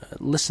 I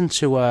listened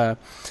to, I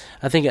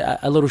think,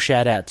 a little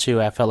shout-out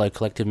to our fellow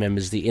collective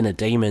members, the Inner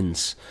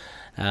Demons.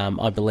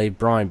 I believe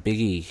Brian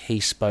Biggie, he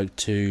spoke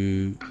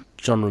to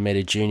John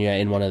Romita Jr.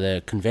 in one of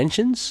the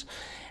conventions,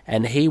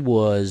 and he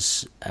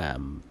was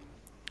kind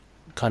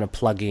of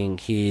plugging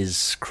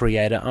his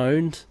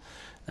creator-owned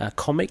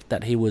comic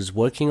that he was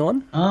working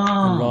on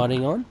and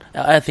writing on.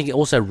 I think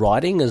also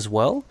writing as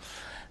well.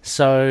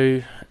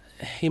 So...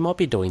 he might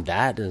be doing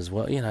that as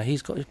well. You know,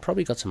 he's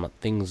probably got some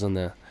things in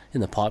the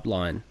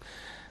pipeline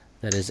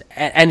that is,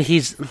 and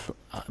he's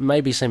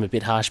maybe seem a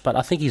bit harsh, but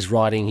I think he's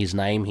writing his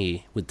name here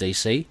with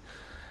DC.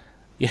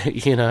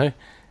 You know,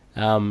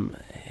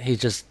 he's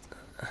just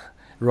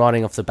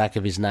writing off the back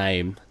of his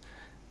name.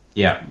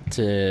 Yeah.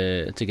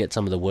 To get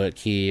some of the work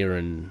here,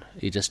 and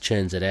he just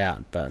churns it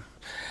out, but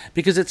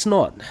because it's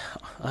not,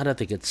 I don't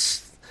think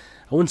it's.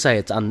 I wouldn't say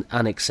it's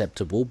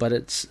unacceptable, but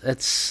it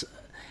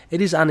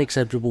is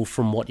unacceptable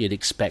from what you'd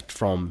expect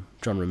from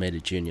John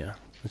Romita Jr.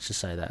 Let's just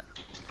say that.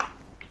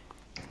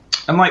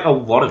 And like a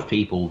lot of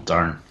people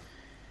don't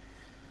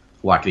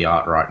like the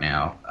art right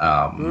now,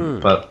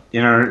 but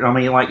you know, I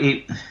mean,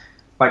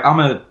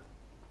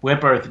 we're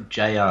both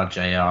JR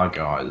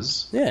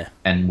guys, yeah,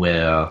 and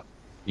we're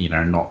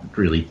not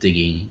really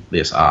digging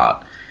this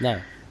art.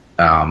 No,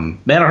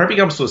 man, I hope he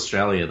comes to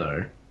Australia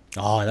though.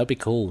 Oh, that'd be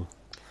cool.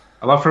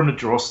 I love for him to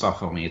draw stuff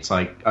for me. It's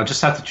like, I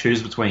just have to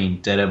choose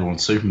between Daredevil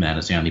and Superman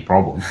is the only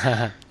problem.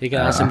 You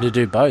can ask him to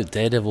do both,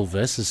 Daredevil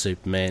versus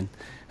Superman.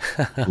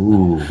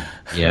 Ooh,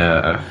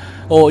 yeah.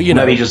 Or,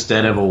 maybe just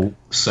Daredevil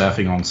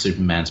surfing on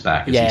Superman's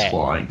back as he's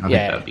flying. I think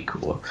that'd be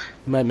cool.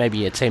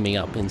 Maybe teaming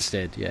up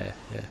instead, yeah.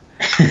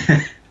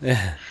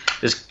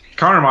 This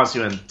kind of reminds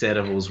me when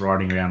Daredevil's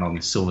riding around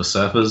on Silver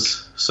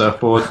Surfer's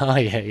surfboard. Oh,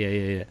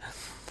 yeah.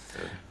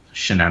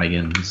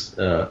 Shenanigans.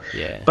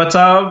 Yeah. But,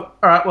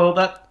 alright, well,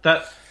 that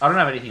I don't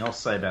have anything else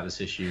to say about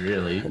this issue,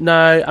 really.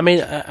 No, I mean,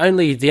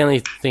 the only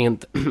thing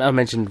I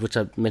mentioned, which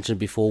I mentioned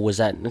before, was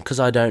that,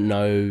 because I don't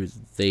know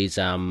these,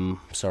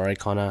 sorry,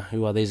 Connor,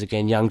 who are these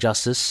again? Young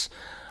Justice.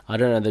 I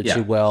don't know them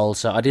too well,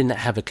 so I didn't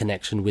have a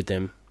connection with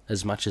them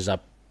as much as I,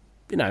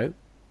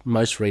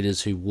 most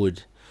readers who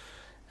would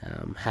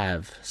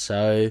have.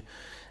 So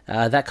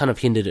that kind of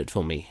hindered it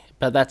for me.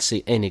 But that's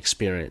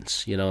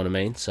inexperience, you know what I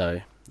mean? So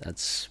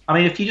that's... I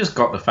mean, if you just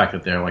got the fact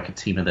that they're like a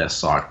team of their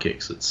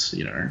sidekicks, it's,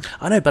 you know...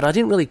 I know, but I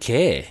didn't really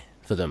care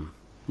for them.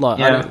 Like,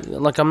 yeah.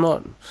 I'm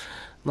not...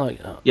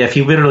 Like, yeah, if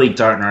you literally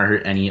don't know who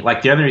any...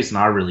 Like, the only reason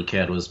I really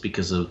cared was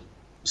because of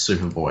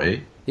Superboy.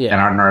 Yeah.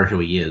 And I know who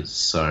he is,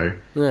 so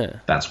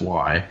that's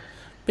why.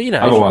 But, you know...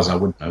 Otherwise, I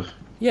wouldn't have.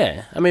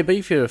 Yeah, I mean, but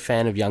if you're a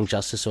fan of Young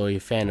Justice or you're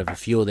a fan of a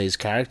few of these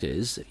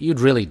characters, you'd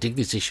really dig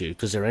this issue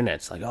because they're in it.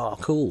 It's like, oh,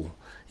 cool.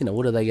 You know,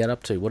 what do they get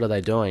up to? What are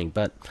they doing?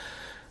 But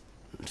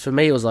for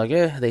me, it was like,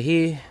 yeah, they're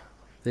here.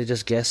 They're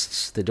just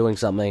guests. They're doing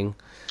something.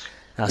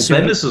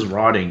 Bendis is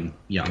writing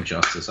Young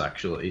Justice,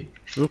 actually.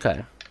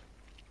 Okay.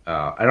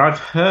 And I've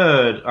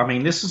heard... I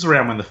mean, this is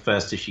around when the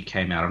first issue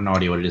came out. I have no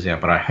idea what it is now,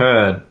 but I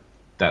heard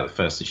that the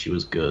first issue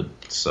was good,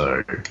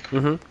 so...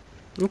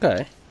 Mm-hmm.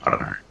 Okay. I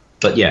don't know.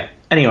 But yeah,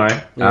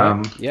 anyway.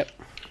 Yep.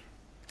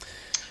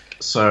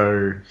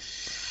 So,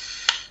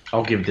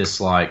 I'll give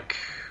this, like,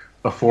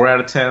 a 4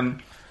 out of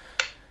 10.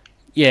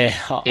 Yeah.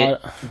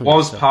 It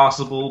was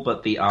passable,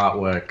 but the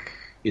artwork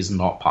is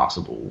not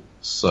passable,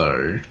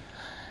 so...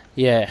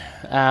 Yeah,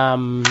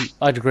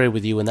 I'd agree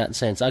with you in that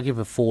sense. I'd give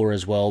it a 4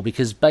 as well,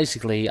 because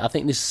basically I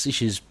think this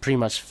issue is pretty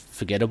much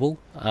forgettable.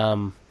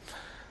 I've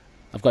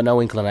got no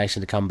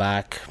inclination to come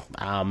back.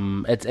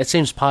 It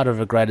seems part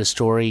of a greater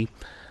story.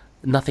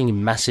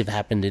 Nothing massive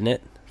happened in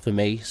it for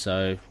me,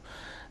 so...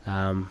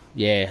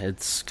 yeah,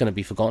 it's going to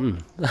be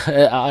forgotten.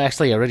 I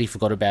actually already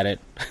forgot about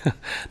it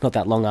not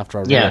that long after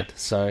I read it,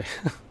 so...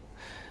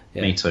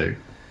 yeah. Me too.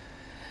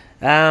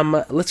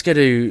 Let's go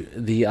to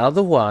the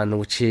other one,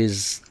 which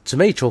is, to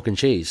me, chalk and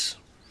cheese.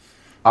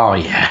 Oh,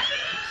 yeah.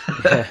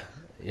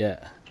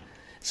 Yeah.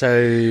 So,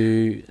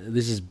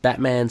 this is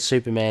Batman,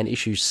 Superman,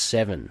 issue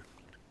 7.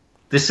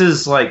 This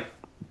is like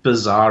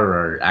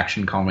Bizarro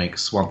Action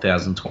Comics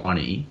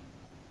 1020.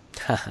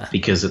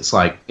 Because it's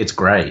like, it's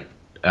great.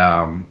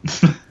 I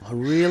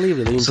really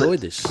enjoyed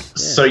this. Yeah.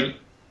 So,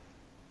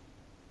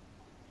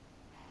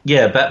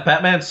 yeah,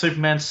 Batman,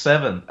 Superman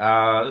 7.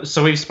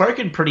 So we've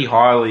spoken pretty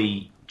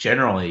highly,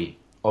 generally,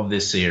 of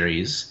this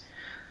series.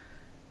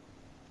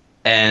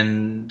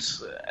 And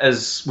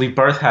as we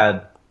both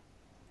had,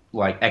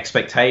 like,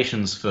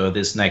 expectations for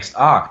this next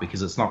arc,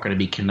 because it's not going to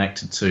be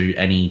connected to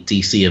any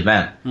DC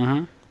event.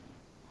 Mm-hmm.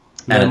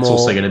 And it's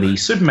also going to be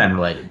Superman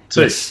related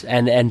too. Yes,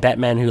 and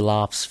Batman Who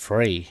Laughs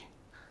Free.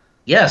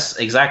 Yes,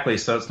 exactly.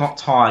 So it's not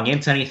tying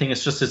into anything.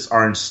 It's just its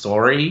own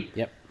story.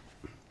 Yep.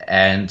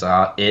 And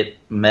it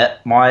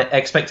met my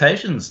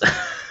expectations.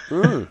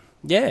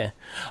 Yeah.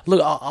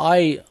 Look,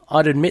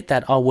 I'd admit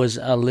that I was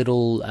a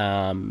little,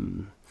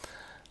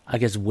 I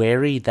guess,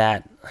 wary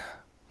that...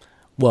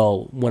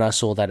 Well, when I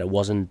saw that it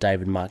wasn't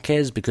David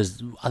Marquez,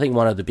 because I think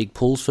one of the big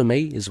pulls for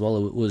me as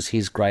well was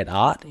his great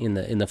art in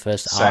the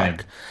first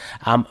arc.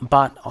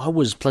 But I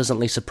was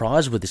pleasantly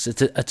surprised with this.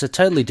 It's a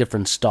totally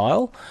different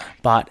style,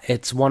 but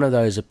it's one of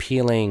those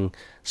appealing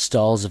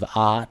styles of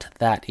art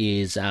that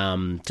is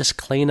just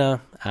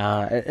cleaner.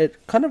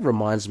 It kind of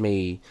reminds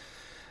me,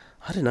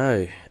 I don't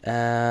know.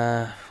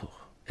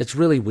 It's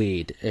really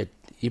weird.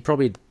 You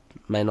probably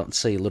may not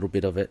see a little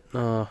bit of it.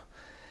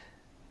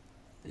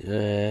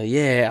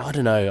 Yeah, I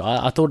don't know.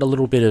 I thought a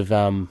little bit of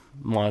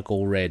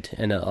Michael Red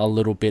and a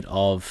little bit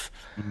of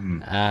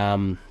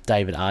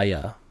David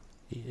Ayer.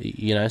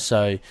 You know,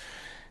 so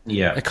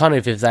yeah, kind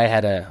of if they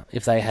had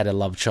a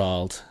love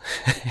child,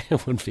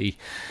 it would be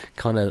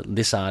kind of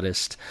this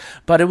artist.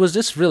 But it was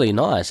just really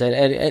nice,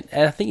 and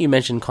I think you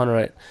mentioned,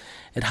 Connor,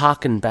 it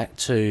harkened back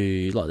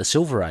to like the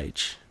Silver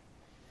Age.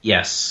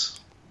 Yes,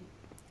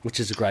 which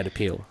is a great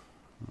appeal.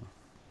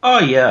 Oh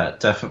yeah,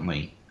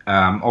 definitely.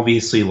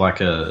 Obviously,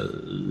 like a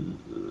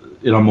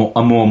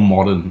more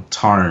modern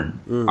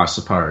tone, I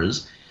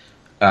suppose.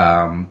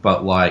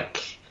 But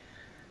like,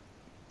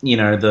 you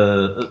know,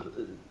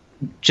 the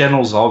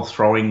General Zod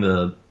throwing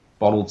the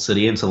bottled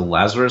city into the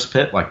Lazarus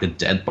pit, like the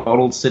dead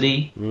bottled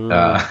city.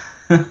 And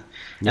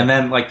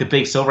then like the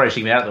big Silver Age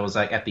thing out there was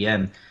like at the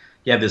end,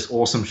 you have this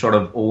awesome shot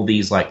of all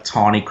these like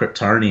tiny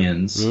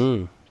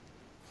Kryptonians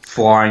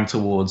flying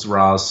towards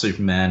Ra's,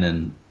 Superman,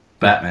 and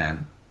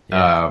Batman.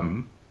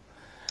 Yeah.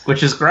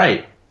 Which is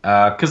great,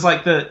 because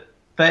like the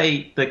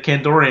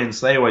Kandorians,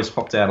 they always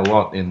popped out a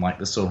lot in like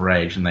the Silver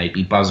Age, and they'd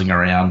be buzzing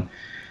around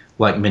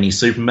like mini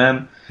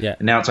Superman. Yeah.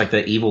 And now it's like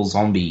the evil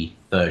zombie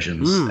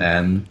versions,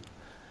 and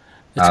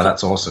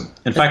that's awesome.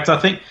 In fact, I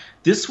think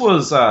this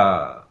was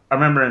I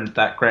remember in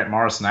that Grant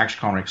Morrison Action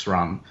Comics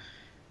run,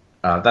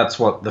 that's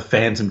what the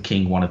Phantom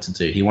King wanted to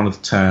do. He wanted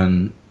to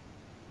turn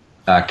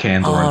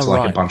Kandor into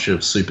like a bunch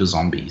of super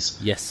zombies.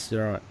 Yes,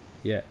 you're right.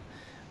 Yeah.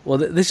 Well,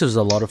 this was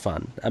a lot of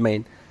fun. I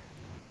mean,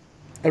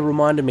 it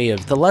reminded me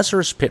of... The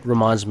Lazarus Pit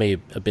reminds me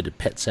a bit of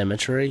Pet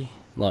Sematary.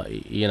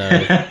 like, you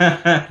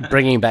know,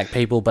 bringing back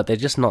people, but they're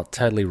just not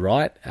totally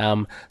right.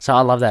 So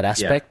I love that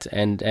aspect,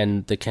 and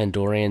the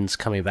Kandorians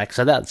coming back.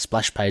 So that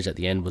splash page at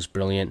the end was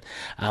brilliant.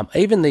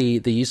 Even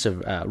the use of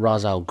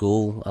Ra's al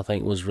Ghul, I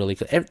think, was really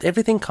good.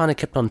 Everything kind of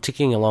kept on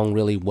ticking along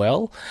really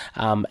well,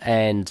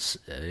 and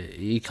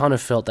you kind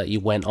of felt that you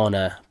went on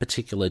a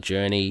particular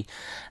journey,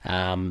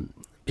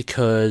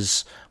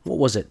 because what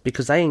was it?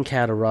 Because they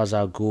encounter Ra's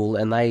al Ghul,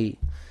 and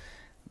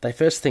they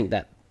first think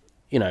that,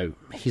 you know,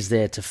 he's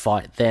there to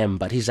fight them,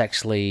 but he's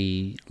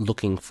actually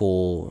looking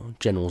for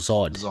General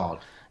Zod.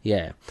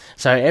 Yeah.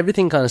 So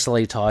everything kind of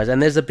slowly ties,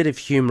 and there's a bit of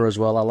humour as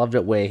well. I loved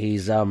it where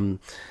he's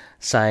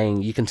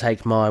saying, you can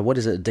take my, what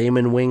is it,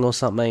 demon wing or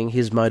something,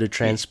 his mode of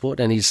transport,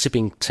 and he's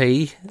sipping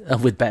tea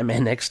with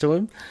Batman next to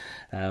him.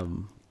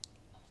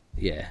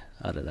 Yeah,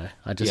 I don't know.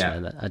 I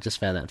just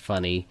found that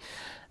funny.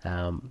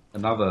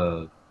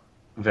 Another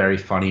very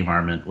funny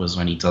moment was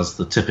when he does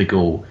the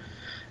typical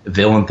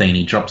villain thing.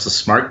 He drops a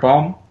smoke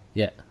bomb.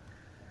 Yeah.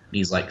 And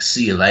he's like,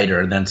 see you later,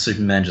 and then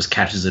Superman just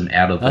catches him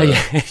out of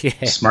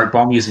the smoke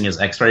bomb using his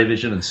X-ray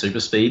vision and super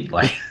speed.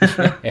 Like,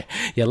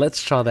 yeah,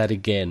 let's try that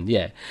again.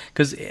 Yeah,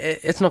 because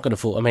it's not going to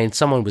fool. I mean,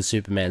 someone with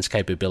Superman's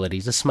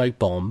capabilities, a smoke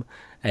bomb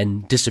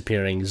and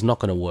disappearing is not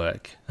going to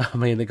work. I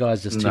mean, the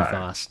guy's just too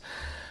fast.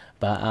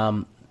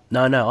 But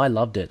no, I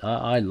loved it.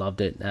 I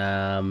loved it.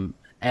 And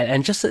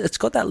just, it's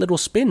got that little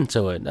spin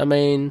to it. I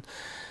mean,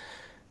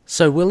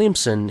 so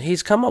Williamson,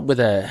 he's come up with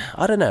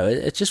I don't know,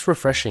 it's just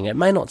refreshing. It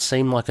may not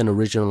seem like an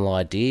original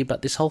idea,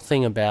 but this whole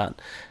thing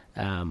about,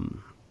 about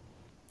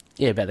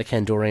the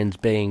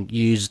Kandorians being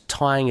used,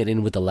 tying it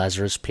in with the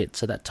Lazarus Pit,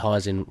 so that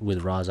ties in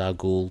with Ra's al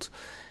Ghul.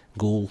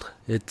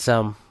 It's,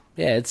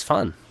 it's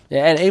fun.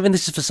 Yeah, and even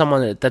this is for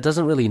someone that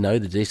doesn't really know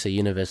the DC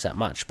Universe that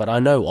much, but I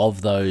know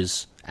of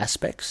those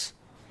aspects.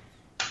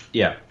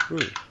 Yeah.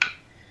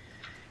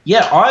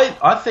 Yeah, I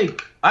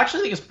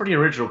actually think it's pretty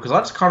original, because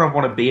I just kind of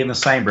want to be in the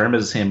same room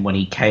as him when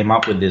he came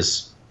up with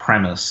this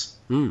premise.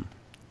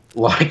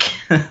 Like,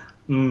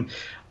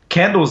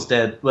 Candle's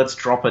dead, let's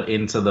drop it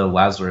into the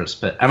Lazarus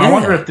Pit. And I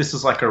wonder if this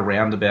is like a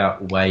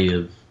roundabout way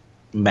of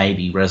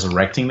maybe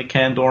resurrecting the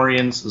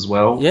Kandorians as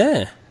well.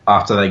 Yeah.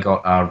 After they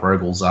got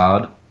Rogol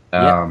Zard.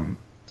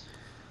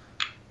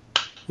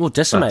 Well,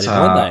 decimated,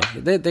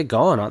 weren't they? They're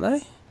gone, aren't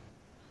they?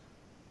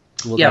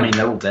 Well, yeah, I mean,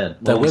 they're all dead.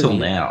 Well, until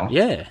now.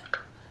 Yeah.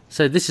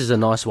 So this is a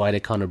nice way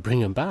to kind of bring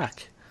them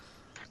back.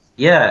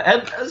 Yeah,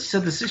 and as I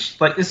said, this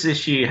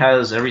issue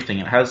has everything.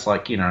 It has,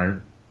 like, you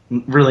know,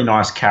 really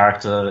nice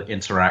character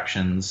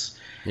interactions.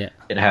 Yeah.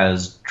 It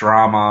has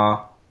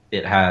drama.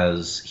 It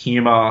has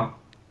humor.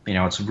 You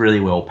know, it's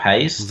really well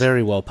paced.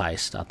 Very well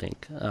paced, I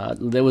think.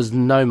 There was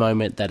no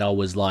moment that I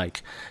was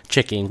like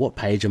checking, what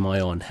page am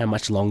I on? How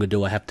much longer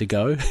do I have to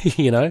go?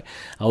 You know,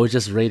 I was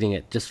just reading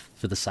it just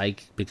for the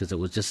sake, because it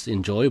was just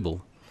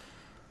enjoyable.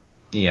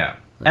 Yeah.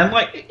 And,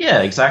 like,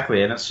 yeah,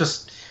 exactly. And it's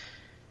just,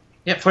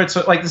 yeah,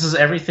 so, like, this is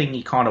everything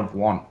you kind of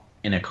want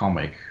in a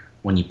comic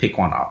when you pick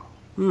one up.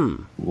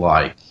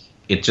 Like,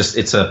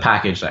 it's a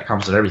package that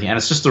comes with everything. And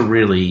it's just it's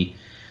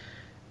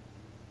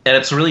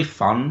a really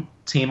fun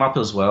team up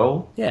as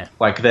well. Yeah.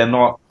 Like, they're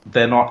not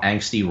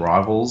angsty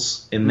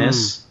rivals in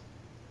this.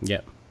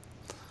 Yeah.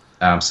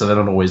 So they're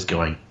not always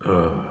going,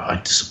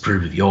 I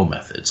disapprove of your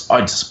methods,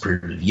 I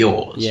disapprove of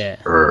yours. Yeah.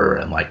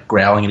 And, like,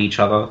 growling at each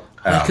other.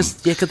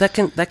 Because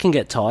that can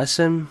get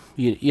tiresome,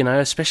 you know,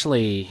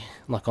 especially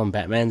like on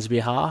Batman's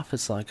behalf.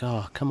 It's like,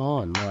 oh, come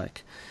on,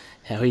 like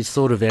how he's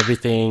thought of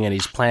everything and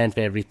he's planned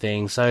for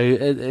everything. So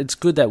it's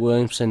good that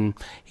Williamson,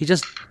 he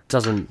just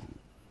doesn't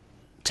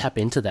tap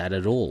into that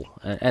at all,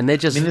 and they're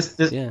just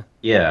it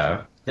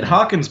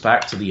harkens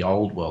back to the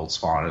old World's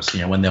Finest,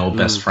 you know, when they were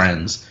best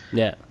friends.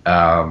 Yeah.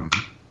 And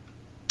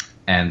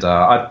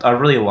I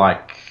really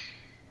like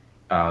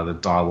the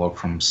dialogue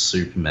from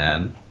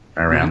Superman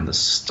around the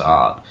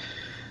start.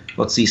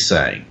 What's he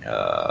saying?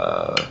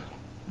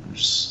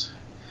 So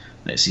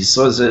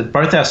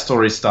both our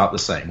stories start the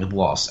same, with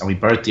loss, and we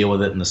both deal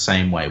with it in the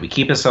same way. We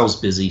keep ourselves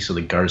busy so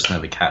the ghosts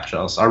never catch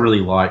us. I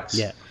really liked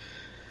that.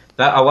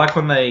 I like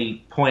when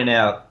they point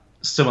out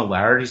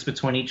similarities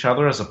between each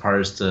other as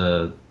opposed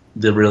to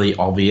the really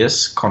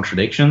obvious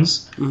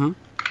contradictions. Because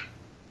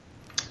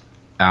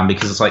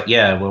it's like,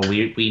 yeah, well,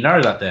 we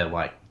know that they're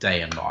like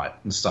day and night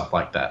and stuff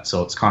like that,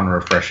 so it's kind of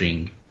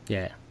refreshing.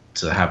 Yeah.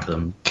 To have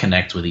them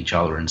connect with each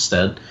other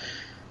instead.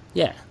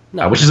 Yeah.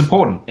 No, which is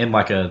important in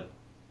like a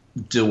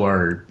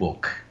duo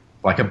book,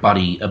 like a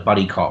buddy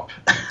cop.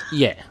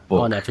 Yeah.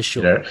 book, oh, no, for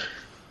sure. You know?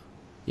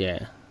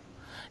 Yeah.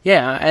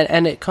 Yeah,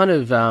 and it kind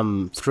of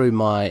threw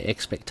my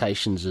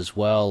expectations as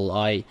well.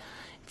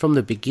 From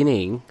the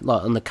beginning,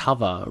 like on the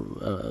cover,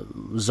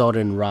 Zod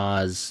and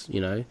Ra's,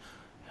 you know,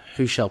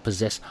 who shall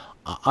possess,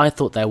 I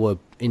thought they were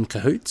in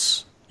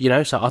cahoots. You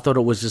know, so I thought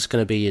it was just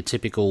going to be a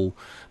typical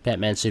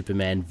Batman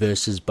Superman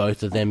versus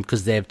both of them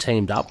because they've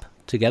teamed up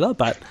together,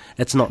 but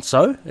it's not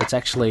so. It's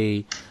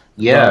actually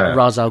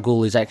Ra's al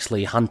Ghul is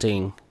actually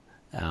hunting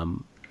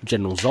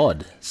General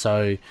Zod.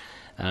 So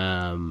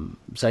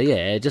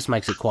yeah, it just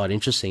makes it quite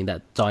interesting,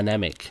 that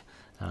dynamic.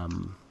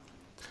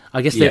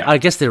 I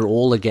guess they're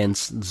all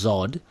against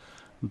Zod,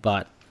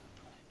 but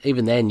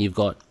even then you've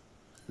got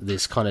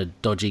this kind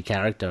of dodgy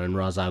character in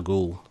Ra's al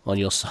Ghul on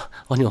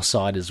your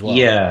side as well.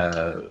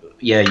 Yeah.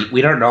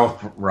 We don't know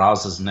if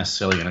Ra's is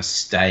necessarily going to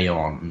stay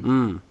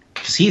on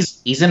because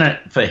he's in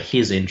it for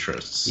his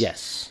interests.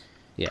 Yes.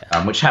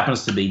 Yeah. Which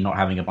happens to be not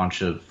having a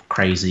bunch of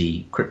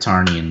crazy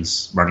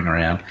Kryptonians running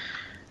around.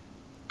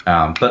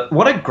 But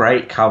what a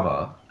great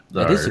cover,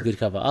 though. It is a good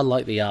cover. I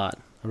like the art.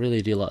 I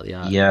really do like the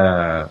art.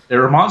 Yeah.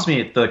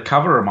 The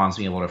cover reminds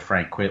me a lot of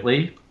Frank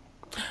Quitely.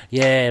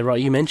 Yeah, right.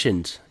 You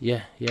mentioned,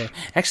 yeah.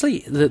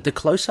 Actually, the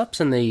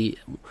close-ups and the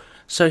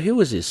so who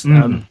was this?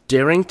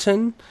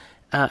 Darrington.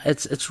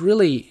 It's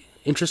really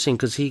interesting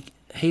because he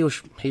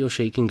or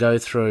she can go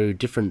through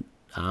different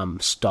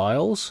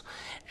styles,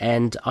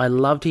 and I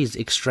loved his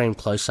extreme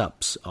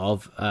close-ups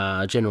of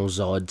General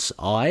Zod's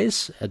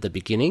eyes at the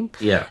beginning.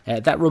 Yeah,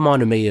 that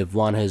reminded me of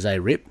Juan Jose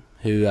Rip,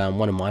 who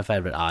one of my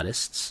favorite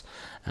artists.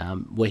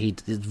 Where he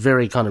is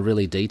very kind of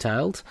really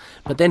detailed,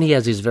 but then he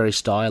has his very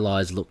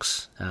stylized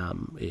looks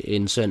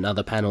in certain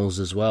other panels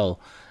as well.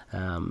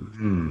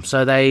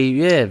 So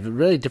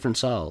really different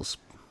styles.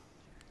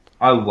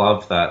 I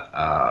love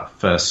that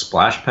first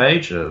splash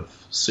page of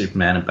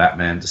Superman and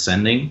Batman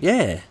descending.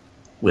 Yeah,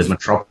 with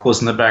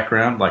Metropolis in the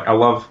background. Like I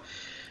love.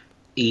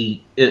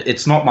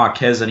 It's not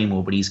Marquez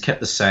anymore, but he's kept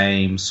the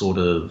same sort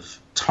of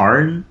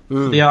tone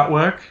for the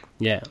artwork.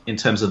 Yeah, in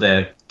terms of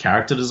their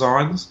character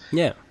designs.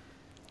 Yeah.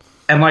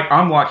 And, like,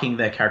 I'm liking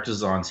their character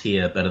designs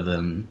here better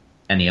than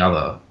any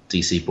other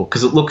DC book.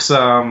 Because it looks,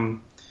 I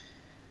don't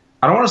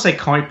want to say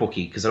comic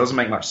booky, because it doesn't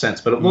make much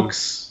sense, but it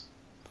looks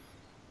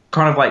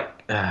kind of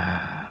like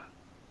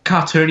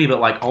cartoony, but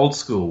like old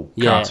school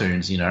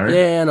cartoons, you know?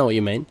 Yeah, I know what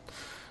you mean.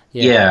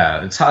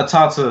 Yeah, it's hard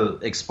to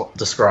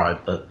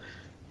describe, but...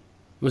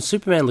 Well,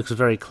 Superman looks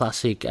very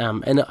classic,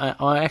 and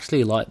I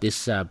actually like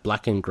this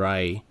black and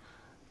grey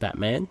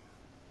Batman.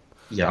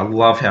 Yeah, I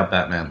love how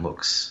Batman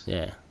looks.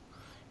 Yeah.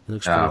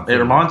 It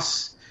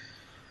reminds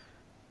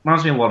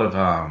me a lot of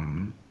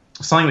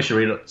something we should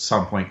read at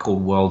some point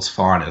called World's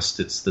Finest.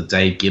 It's the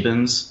Dave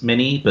Gibbons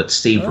mini, but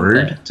Steve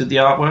Rude did the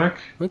artwork.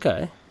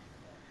 Okay.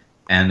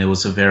 And there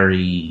was a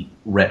very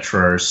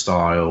retro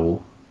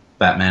style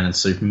Batman and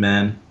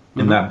Superman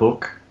in that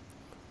book.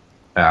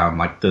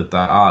 Like the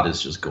art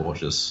is just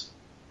gorgeous.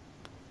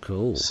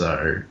 Cool.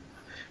 So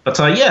I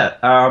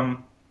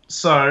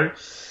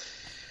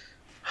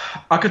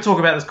could talk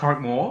about this comic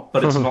more,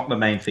 but it's not the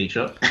main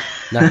feature.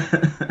 No.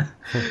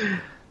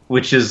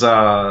 Which is,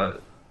 but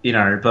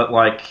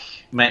like,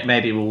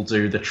 maybe we'll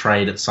do the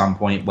trade at some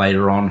point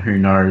later on, who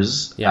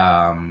knows.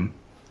 Yeah.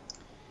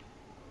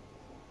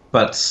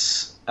 But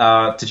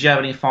did you have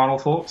any final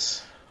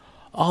thoughts?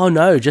 Oh,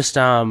 no, just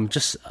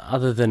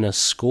other than a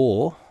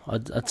score,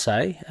 I'd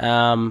say. Do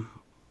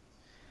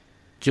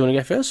you want to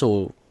go first,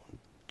 or...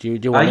 Do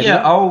you want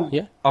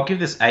to I'll give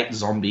this 8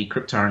 zombie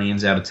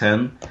Kryptonians out of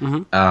 10.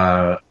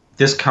 Mm-hmm.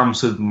 This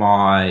comes with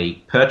my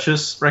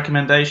purchase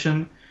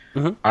recommendation.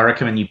 Mm-hmm. I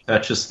recommend you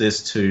purchase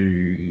this for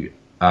 2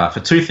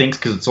 things,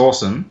 because it's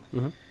awesome.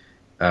 Mm-hmm.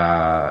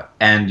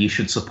 And you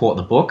should support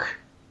the book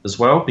as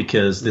well,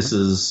 because this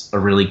is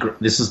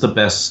this is the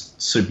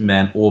best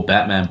Superman or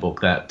Batman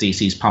book that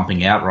DC's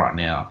pumping out right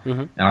now.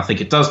 Mm-hmm. And I think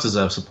it does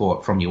deserve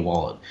support from your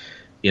wallet,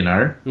 you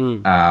know?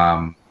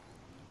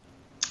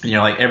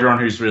 Like everyone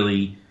who's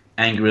really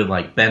angry with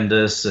like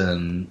Bendis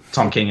and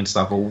Tom King and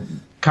stuff, well,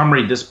 come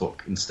read this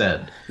book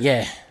instead.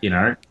 Yeah.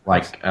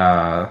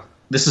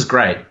 This is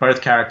great.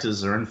 Both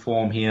characters are in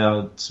form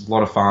here. It's a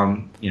lot of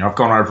fun. I've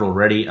gone over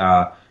already. 8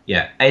 out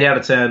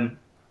of 10.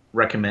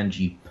 Recommend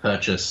you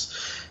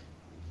purchase.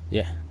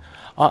 Yeah.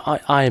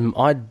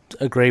 I'd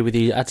agree with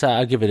you.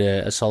 I'd give it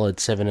a solid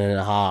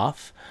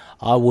 7.5.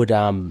 I would,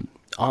 I'm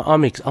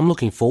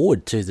looking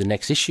forward to the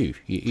next issue.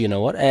 You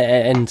know what?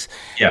 And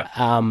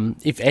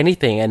if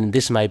anything, and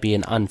this may be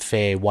an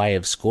unfair way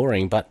of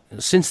scoring, but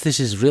since this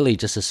is really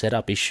just a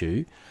setup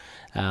issue,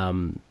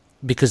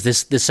 because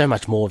there's so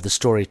much more of the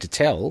story to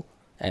tell,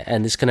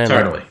 and this can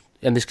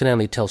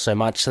only tell so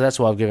much. So that's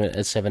why I've given it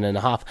a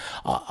 7.5.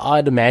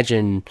 I'd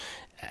imagine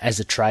as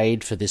a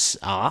trade for this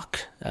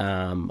arc,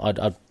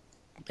 I'd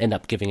end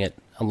up giving it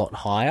a lot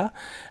higher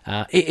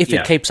if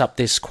it keeps up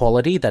this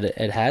quality that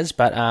it has,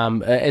 but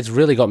it's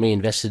really got me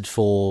invested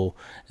for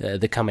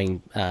the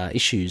coming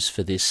issues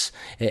for this.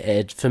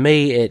 For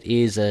me, it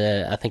is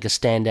I think a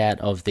standout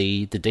of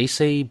the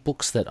DC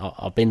books that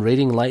I've been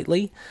reading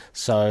lately.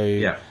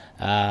 So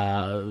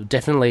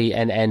definitely,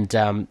 and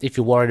if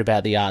you're worried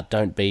about the art,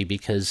 don't be,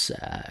 because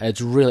it's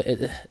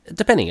really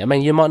depending. I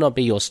mean, you might not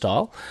be your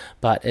style,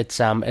 but it's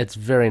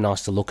very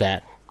nice to look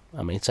at.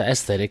 I mean, so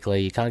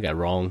aesthetically, you can't go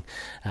wrong.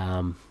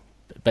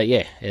 But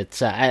yeah,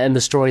 it's and the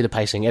story, the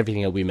pacing,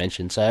 everything that we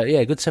mentioned. So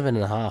yeah, good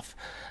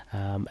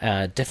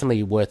 7.5.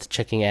 Definitely worth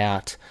checking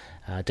out.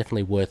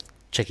 Definitely worth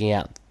checking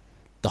out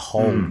the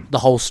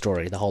whole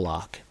story, the whole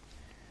arc.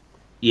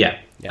 Yeah.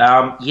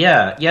 No,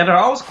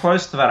 I was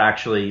close to that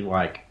actually,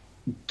 like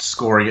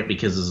scoring it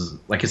because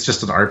it's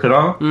just an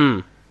opener.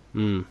 I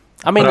mean,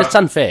 it's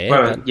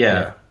unfair.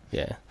 Yeah.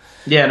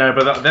 Yeah, no,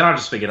 but then I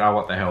just figured, oh,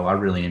 what the hell? I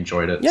really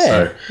enjoyed it. Yeah,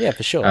 so, yeah,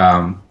 for sure.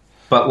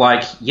 But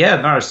like,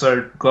 yeah, no.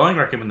 So glowing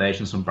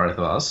recommendations from both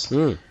of us.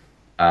 Mm.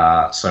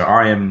 So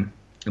I'm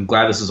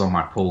glad this is on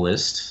my pull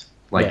list.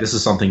 Like, this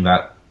is something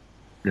that,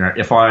 you know,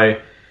 if I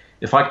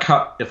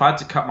had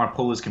to cut my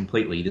pull list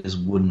completely, this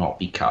would not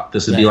be cut.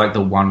 This would be like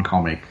the one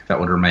comic that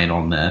would remain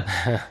on there.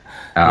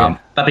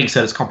 That being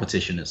said, its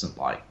competition isn't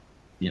like,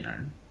 you know,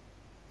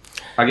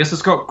 I guess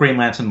it's got Green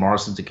Lantern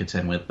Morrison to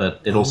contend with,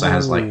 but it also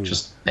has like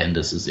just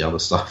Bendis as the other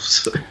stuff.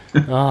 So.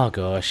 Oh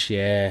gosh,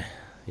 yeah,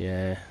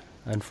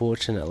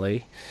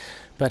 unfortunately.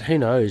 But who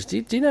knows?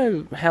 Do you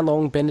know how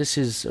long Bendis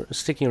is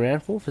sticking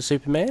around for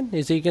Superman?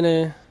 Is he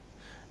here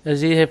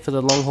for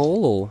the long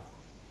haul, or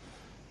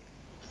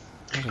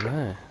I don't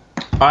know.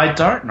 I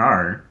don't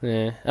know.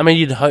 Yeah, I mean,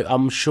 you'd hope.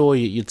 I'm sure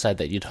you'd say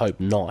that you'd hope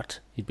not.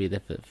 You'd be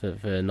there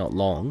for not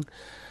long.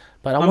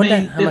 But I wonder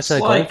how much they're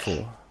going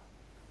for.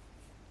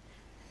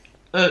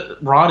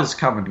 Writers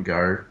come and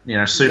go. You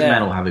know,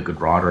 Superman will have a good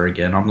writer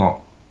again. I'm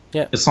not.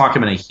 Yeah. It's not like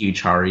I'm in a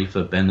huge hurry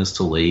for Bendis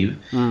to leave.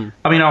 Mm.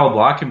 I mean, I would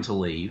like him to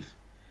leave,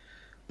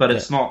 but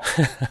it's not.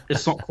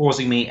 It's not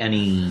causing me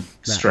any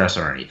stress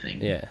or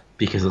anything. Yeah.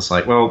 Because it's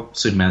like, well,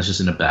 Superman's just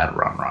in a bad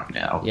run right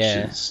now. Which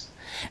is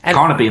and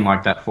kind of been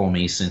like that for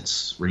me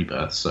since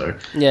Rebirth. So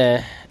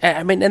yeah,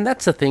 I mean, and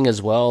that's the thing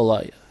as well.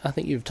 Like, I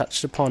think you've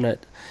touched upon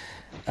it.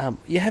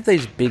 You have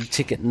these big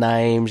ticket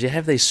names. You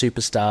have these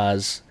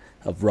superstars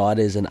of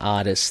writers and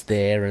artists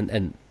there,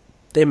 and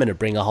they're going to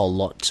bring a whole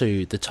lot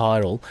to the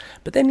title.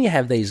 But then you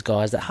have these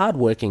guys, that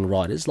hard-working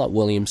writers like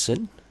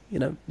Williamson, you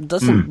know,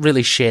 doesn't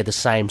really share the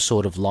same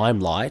sort of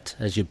limelight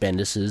as your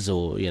Bendises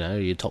or, you know,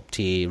 your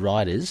top-tier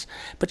writers,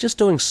 but just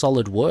doing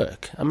solid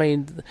work. I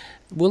mean,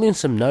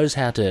 Williamson knows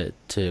how to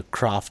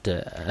craft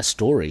a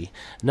story,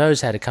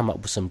 knows how to come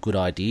up with some good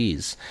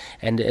ideas,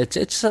 and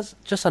it's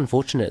just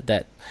unfortunate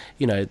that,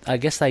 you know, I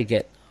guess they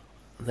get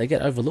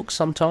overlooked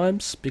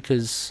sometimes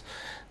because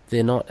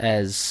they're not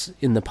as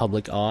in the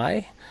public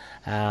eye.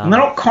 And they're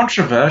not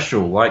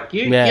controversial. Like,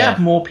 you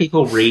have more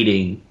people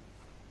reading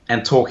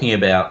and talking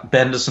about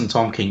Bendis and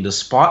Tom King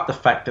despite the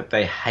fact that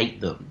they hate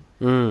them.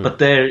 But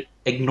they're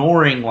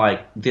ignoring,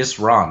 like, this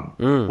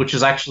run, which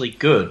is actually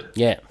good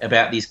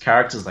about these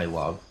characters they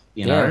love,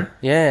 you know?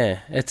 Yeah,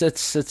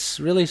 it's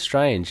really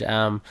strange.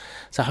 So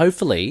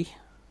hopefully,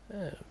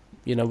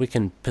 you know, we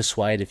can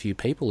persuade a few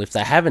people, if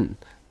they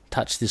haven't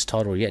touched this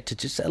title yet, to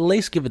just at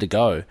least give it a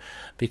go,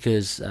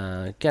 because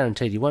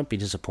guaranteed you won't be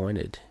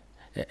disappointed.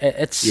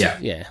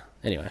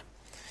 Anyway.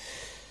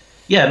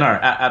 Yeah, no,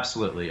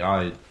 absolutely.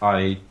 I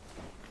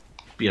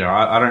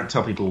don't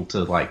tell people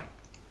to like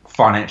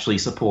financially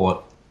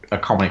support a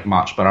comic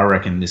much, but I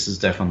reckon this is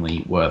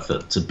definitely worth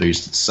it to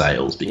boost its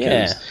sales,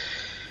 because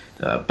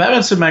Batman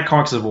and Superman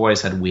comics have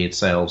always had weird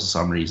sales for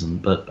some reason.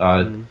 But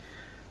I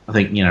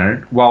think, you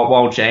know,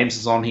 while James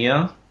is on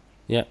here,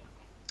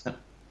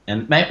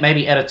 and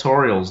maybe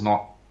editorial's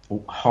not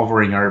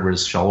hovering over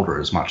his shoulder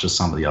as much as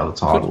some of the other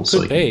titles,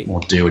 so he can more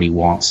do what he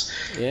wants.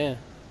 Yeah,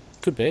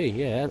 could be.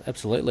 Yeah,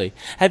 absolutely.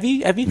 Have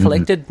you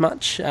collected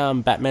much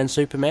Batman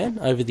Superman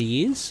over the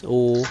years,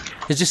 or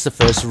is this the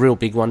first real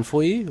big one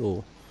for you?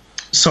 Or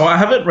so I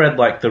haven't read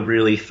like the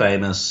really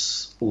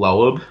famous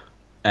Loeb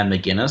and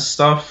McGuinness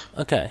stuff.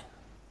 Okay.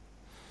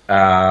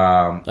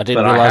 I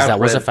didn't realize that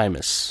was a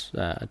famous.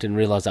 I didn't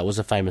realize that was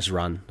a famous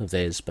run of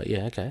theirs, but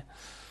yeah, okay.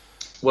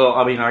 Well,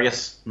 I mean, I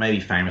guess maybe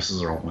famous is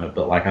the wrong word,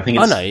 but like I think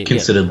it's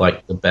considered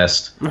like the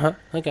best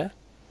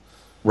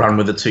run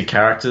with the two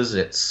characters.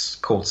 It's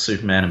called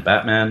Superman and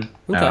Batman.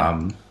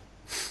 Okay.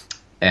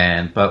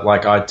 But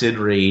like I did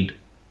read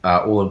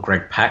all of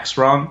Greg Pak's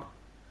run.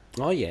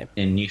 Oh yeah.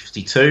 In New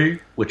 52,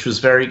 which was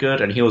very good,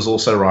 and he was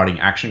also writing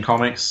Action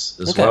Comics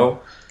as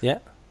well. Yeah.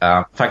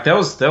 In fact, there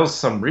was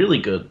some really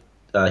good.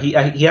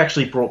 He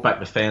actually brought back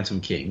the Phantom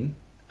King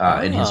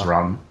in his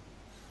run,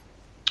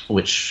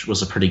 which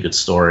was a pretty good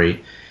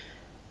story.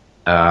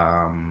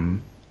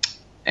 And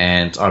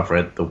I've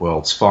read The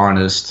World's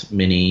Finest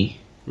mini,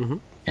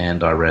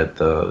 and I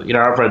read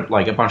I've read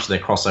like a bunch of their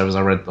crossovers.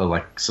 I read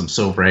like some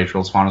Silver Age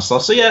World's Finest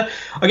stuff. So yeah,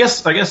 I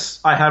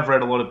guess I have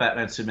read a lot of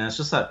Batman Superman. It's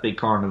just that big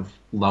kind of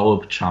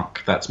lower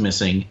chunk that's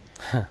missing.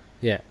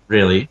 Yeah.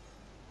 Really.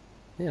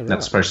 Yeah. Right.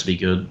 That's supposed to be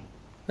good.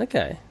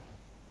 Okay.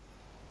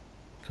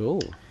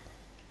 Cool.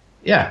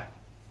 Yeah.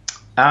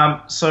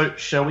 So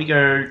shall we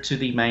go to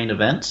the main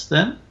event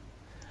then?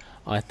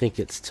 I think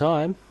it's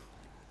time.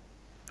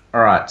 All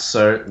right,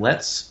 so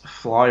let's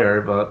fly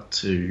over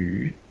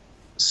to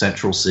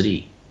Central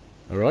City.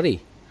 Alrighty,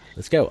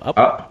 let's go.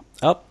 Up,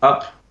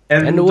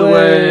 and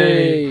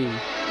away.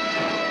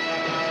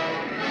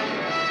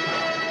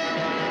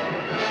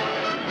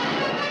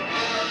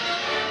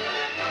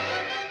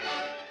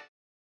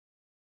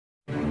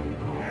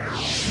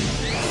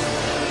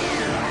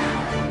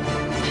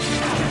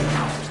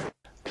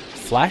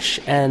 Flash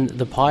and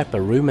the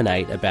Piper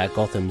ruminate about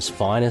Gotham's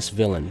finest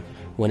villain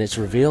when it's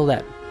revealed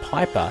that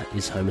Piper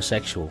is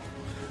homosexual.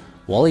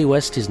 Wally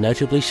West is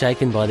notably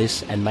shaken by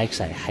this and makes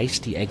a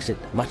hasty exit,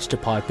 much to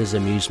Piper's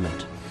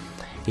amusement.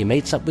 He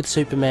meets up with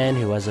Superman,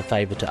 who has a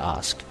favour to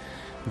ask.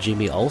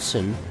 Jimmy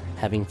Olsen,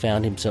 having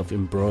found himself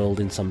embroiled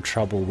in some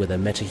trouble with a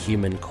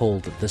metahuman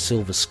called the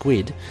Silver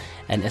Squid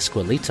and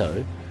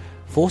Esqueleto,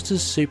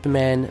 forces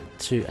Superman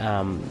to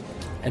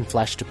and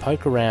Flash to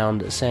poke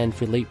around San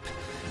Felipe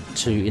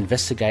to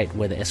investigate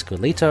whether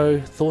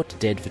Esqueleto, thought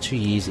dead for 2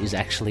 years, is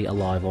actually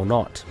alive or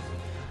not.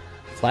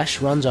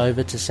 Flash runs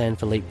over to San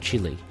Felipe,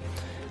 Chile,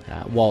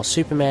 while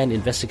Superman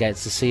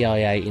investigates the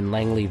CIA in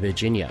Langley,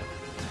 Virginia.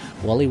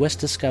 Wally West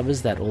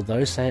discovers that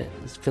although San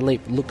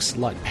Felipe looks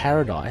like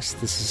paradise,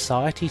 the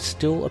society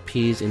still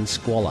appears in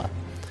squalor.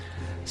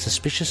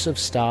 Suspicious of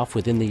staff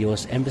within the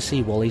US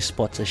Embassy, Wally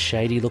spots a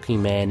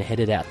shady-looking man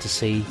headed out to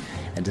sea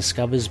and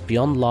discovers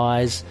beyond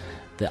lies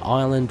the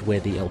island where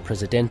the El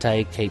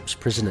Presidente keeps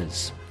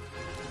prisoners.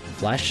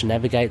 Flash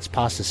navigates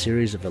past a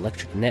series of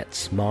electric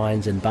nets,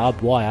 mines and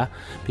barbed wire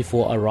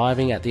before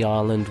arriving at the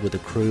island with a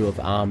crew of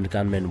armed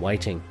gunmen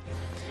waiting.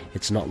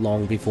 It's not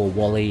long before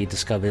Wally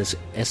discovers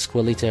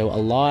Esqueleto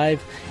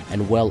alive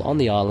and well on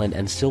the island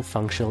and still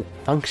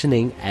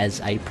functioning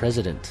as a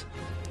president.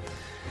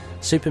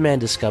 Superman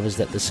discovers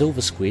that the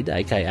Silver Squid,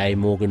 aka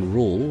Morgan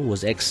Rule,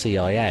 was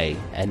ex-CIA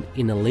and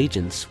in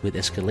allegiance with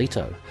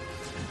Esqueleto.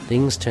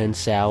 Things turned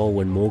sour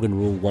when Morgan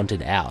Rule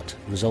wanted out,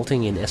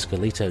 resulting in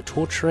Esqueleto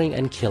torturing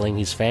and killing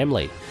his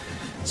family.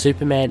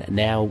 Superman,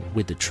 now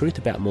with the truth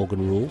about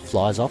Morgan Rule,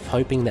 flies off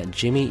hoping that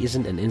Jimmy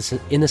isn't an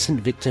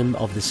innocent victim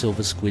of the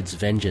Silver Squid's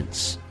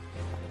vengeance.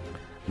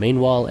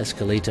 Meanwhile,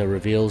 Esqueleto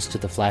reveals to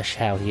the Flash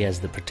how he has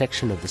the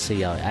protection of the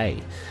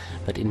CIA,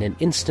 but in an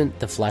instant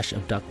the Flash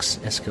abducts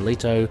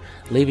Esqueleto,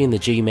 leaving the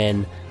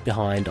G-Men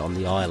behind on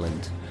the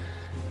island.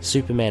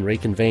 Superman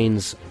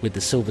reconvenes with the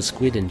Silver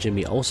Squid and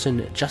Jimmy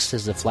Olsen just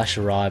as the Flash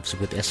arrives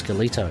with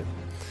Esqueleto.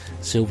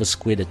 Silver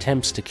Squid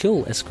attempts to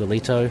kill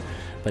Esqueleto,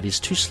 but is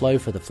too slow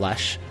for the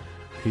Flash,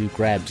 who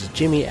grabs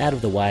Jimmy out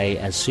of the way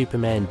as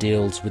Superman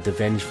deals with the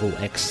vengeful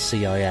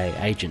ex-CIA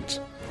agent.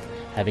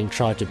 Having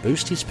tried to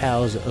boost his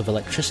powers of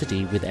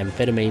electricity with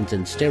amphetamines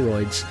and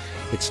steroids,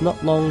 it's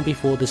not long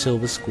before the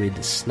Silver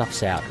Squid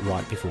snuffs out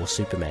right before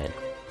Superman.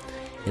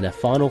 In a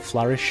final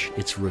flourish,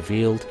 it's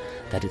revealed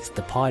that it's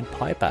the Pied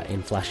Piper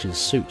in Flash's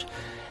suit,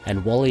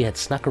 and Wally had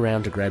snuck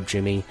around to grab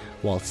Jimmy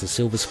whilst the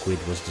Silver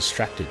Squid was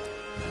distracted.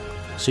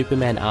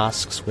 Superman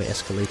asks where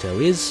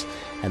Esqueleto is,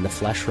 and the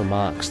Flash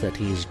remarks that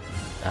he's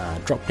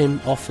dropped him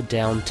off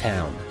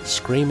downtown,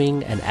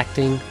 screaming and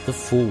acting the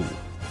fool.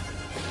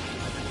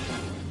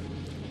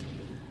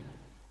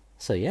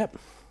 So, yep,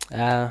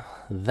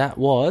 that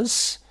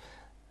was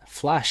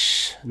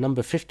Flash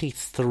number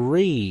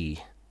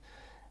 53.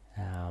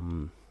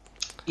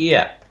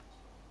 Yeah.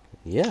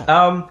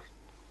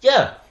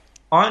 Yeah,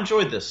 I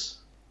enjoyed this.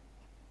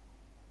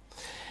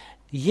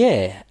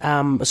 Yeah,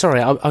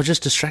 sorry, I was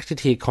just distracted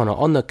here, Connor.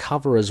 On the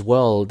cover as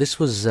well, this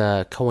was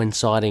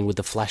coinciding with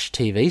the Flash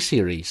TV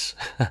series.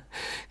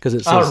 Because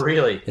it says, oh,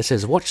 really? It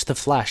says, watch The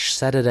Flash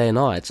Saturday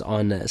nights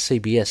on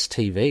CBS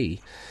TV.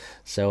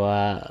 So,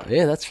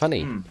 yeah, that's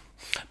funny.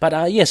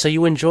 But, yeah, so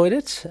you enjoyed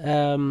it.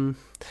 Yeah.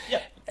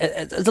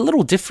 It's a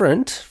little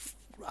different.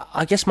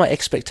 I guess my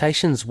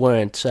expectations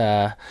weren't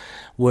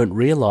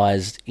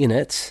realised in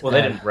it. Well,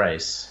 they didn't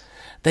race.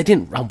 They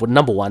didn't. Well,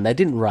 number one, they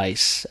didn't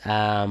race.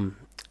 And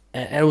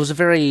it was a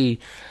very.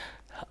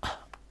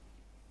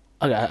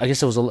 I guess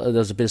there was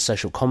a bit of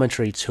social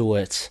commentary to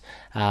it.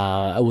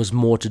 It was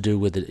more to do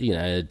with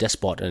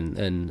despot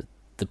and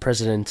the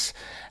president.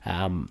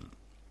 I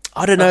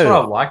don't know. That's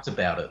what I liked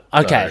about it.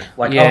 Okay,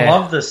 though. I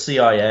love the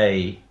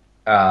CIA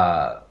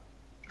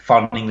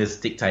funding this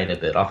dictator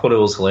bit. I thought it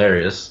was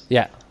hilarious.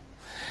 Yeah.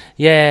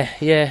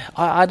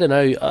 I don't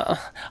know.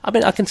 I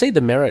mean, I can see the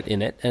merit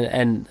in it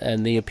and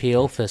the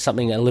appeal for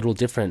something a little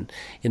different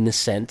in this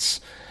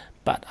sense.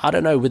 But I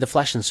don't know. With the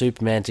Flash and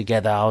Superman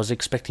together, I was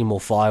expecting more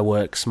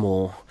fireworks,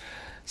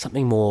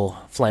 something more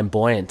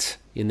flamboyant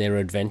in their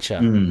adventure.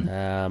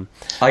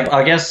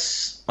 I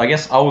guess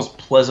I was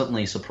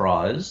pleasantly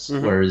surprised,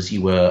 whereas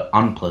you were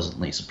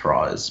unpleasantly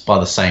surprised by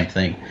the same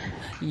thing.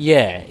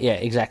 Yeah,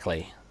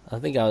 exactly. I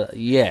think,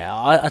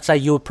 I'd say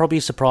you were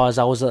probably surprised.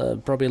 I was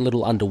probably a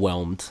little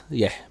underwhelmed,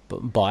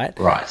 by it.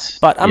 Right.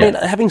 But, I mean,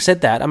 having said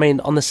that, I mean,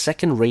 on the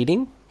second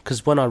reading,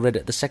 because when I read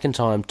it the second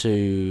time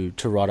to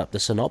write up the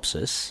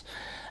synopsis,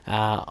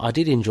 I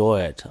did enjoy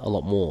it a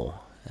lot more.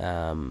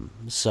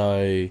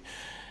 So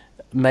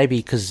maybe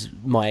because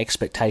my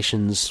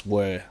expectations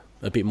were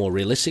a bit more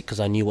realistic, because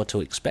I knew what to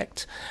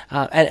expect,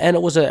 and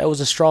it was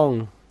a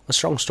strong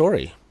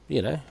story.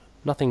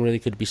 Nothing really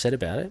could be said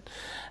about it.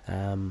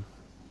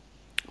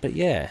 But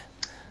yeah.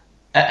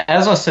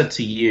 As I said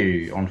to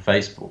you on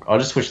Facebook, I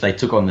just wish they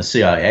took on the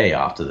CIA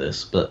after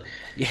this, but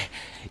yeah.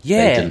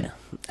 They didn't.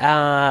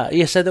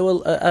 So there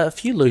were a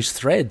few loose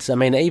threads. I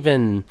mean,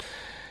 even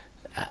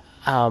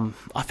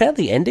I found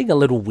the ending a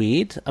little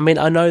weird. I mean,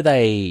 I know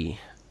they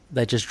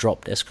just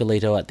dropped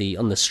Esqueleto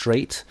on the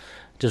street,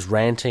 just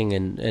ranting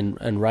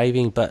and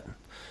raving, but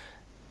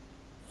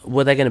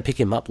were they going to pick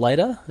him up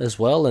later as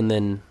well, and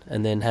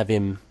then have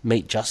him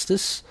meet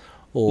justice?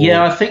 Or...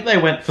 Yeah, I think they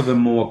went for the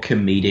more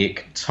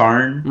comedic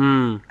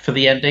tone for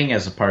the ending,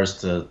 as opposed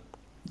to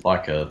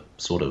like a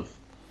sort of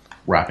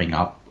wrapping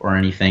up or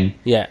anything.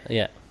 Yeah.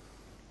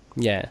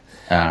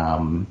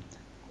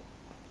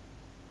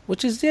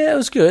 Which is it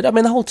was good. I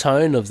mean, the whole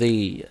tone of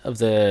the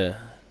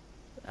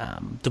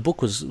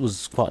book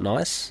was quite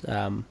nice.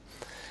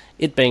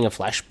 It being a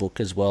Flash book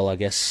as well, I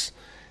guess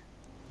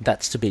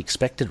that's to be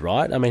expected,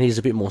 right? I mean, he's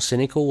a bit more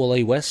cynical,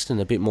 Wally West,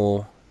 and a bit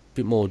more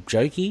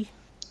jokey.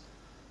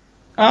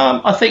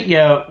 I think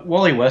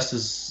Wally West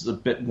is a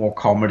bit more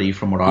comedy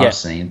from what I've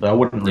seen, but I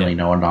wouldn't really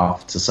know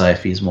enough to say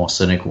if he's more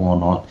cynical or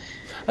not.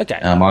 Okay.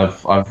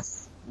 I've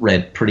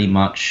read pretty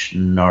much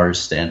no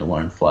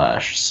standalone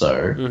Flash, so.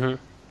 Mm-hmm.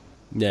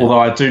 Yeah. Although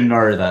I do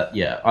know that,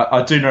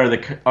 I do know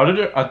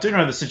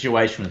the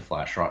situation with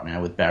Flash right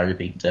now with Barry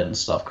being dead and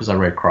stuff because I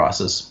read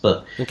Crisis,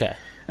 and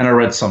I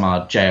read some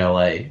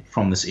JLA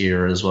from this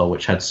era as well,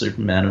 which had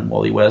Superman and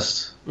Wally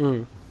West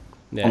on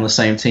the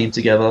same team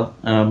together.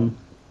 Well,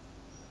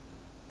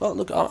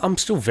 look, I'm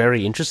still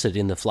very interested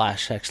in the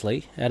Flash.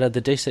 Actually, out of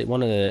the DC,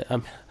 one of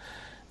the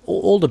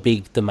all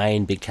the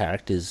main big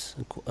characters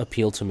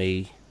appeal to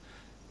me,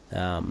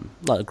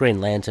 like Green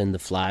Lantern, the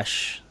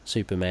Flash,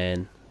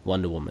 Superman,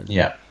 Wonder Woman.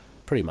 Yeah.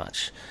 Pretty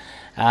much.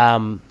 I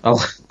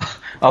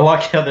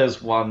like how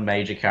there's one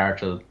major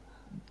character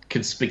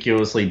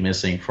conspicuously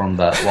missing from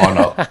that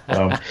lineup.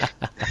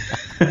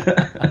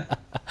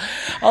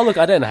 Oh, look,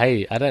 I don't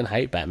hate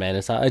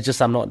Batman.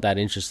 I'm not that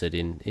interested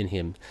in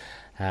him.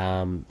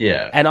 Fair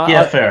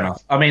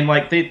enough. I mean,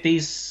 like,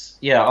 these...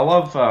 Yeah, I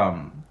love...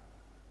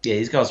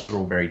 these guys are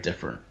all very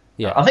different.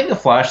 Yeah. I think The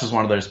Flash is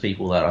one of those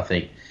people that I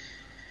think...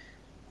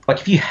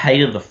 Like, if you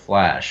hated The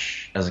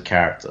Flash as a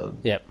character...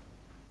 Yep.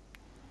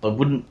 I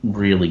wouldn't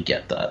really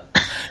get that.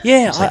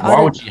 Yeah,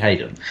 why would you hate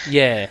him?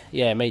 Me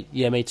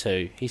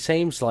too. He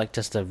seems like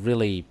just a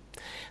really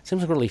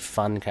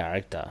fun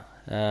character.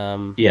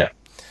 Yeah.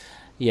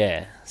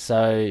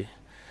 So,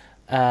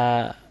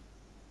 I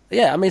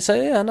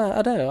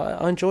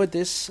enjoyed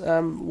this.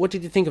 What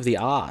did you think of the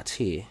art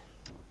here?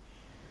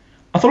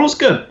 I thought it was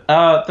good.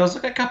 There was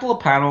like a couple of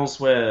panels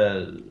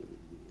where,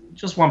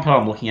 just one panel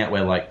I'm looking at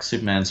where like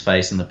Superman's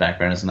face in the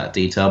background isn't that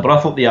detailed, but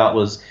I thought the art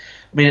was.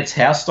 I mean, it's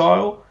house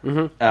style,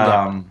 but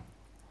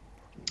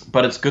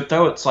it's good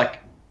though. It's like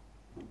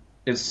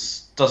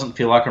it doesn't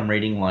feel like I'm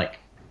reading like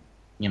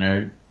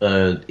a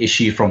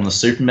issue from the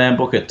Superman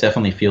book. It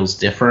definitely feels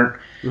different,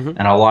 and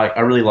I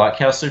really like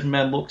how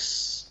Superman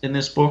looks in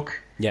this book.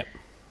 Yep.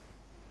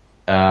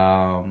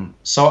 I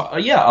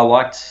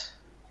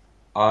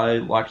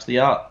liked the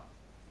art.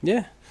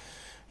 Yeah,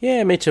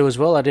 me too as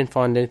well. I didn't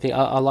find anything.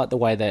 I like the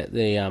way that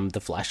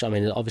the Flash. I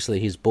mean, obviously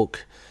his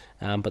book,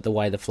 but the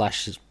way the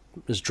Flash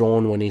is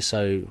drawn when he's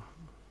so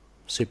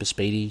super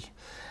speedy.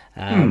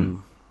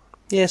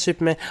 Yeah,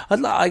 Superman.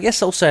 I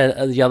guess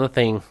also the other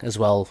thing as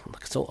well.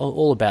 It's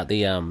all about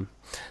the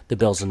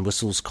bells and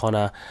whistles.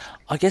 Connor,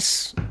 I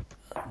guess,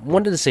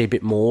 wanted to see a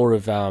bit more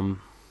of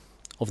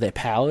their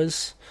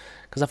powers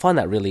because I find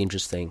that really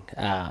interesting.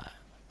 I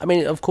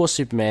mean, of course,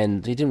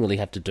 Superman. He doesn't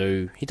have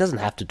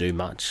to do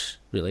much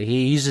really.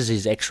 He uses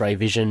his X-ray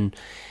vision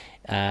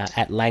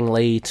at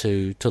Langley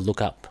to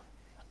look up,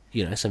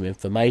 some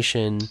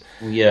information.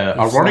 Yeah,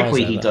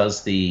 ironically, he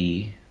does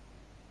the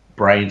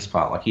brains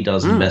part, like he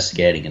does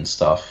investigating and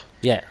stuff.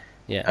 Yeah.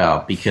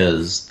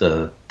 Because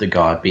the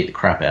guy beat the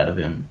crap out of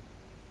him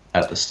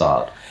at the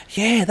start.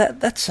 Yeah,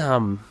 that's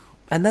and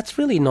that's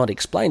really not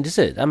explained, is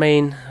it? I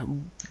mean,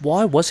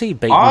 why was he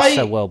beaten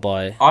so well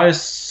by? I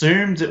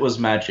assumed it was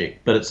magic,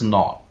 but it's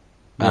not.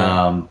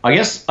 Yeah. I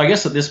guess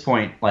at this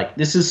point, like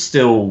this is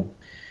still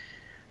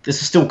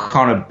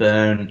kind of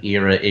Byrne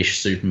era-ish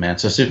Superman.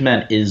 So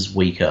Superman is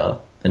weaker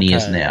than he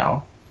is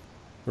now.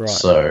 Right.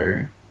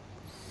 So.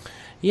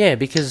 Yeah,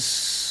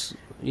 because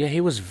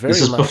he was very.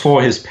 This is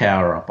before his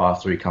power up.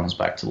 After he comes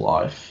back to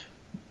life,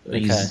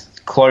 he's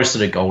closer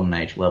to Golden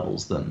Age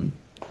levels than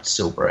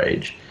Silver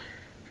Age.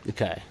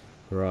 Okay,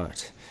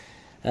 right.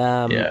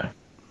 Yeah.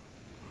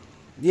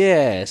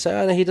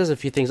 So he does a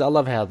few things. I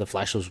love how the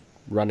Flash was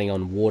running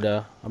on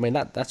water. I mean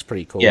that's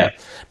pretty cool. Yeah.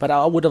 But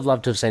I would have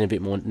loved to have seen a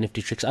bit more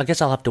nifty tricks. I guess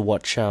I'll have to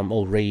watch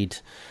or read.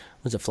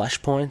 Was it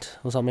Flashpoint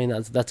or something?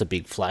 That's a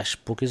big Flash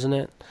book, isn't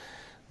it?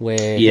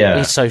 Where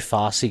he's so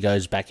fast he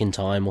goes back in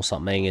time or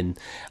something, and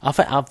I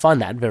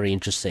find that very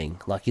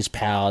interesting. Like his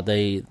power,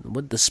 the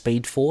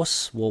Speed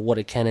Force, what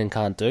it can and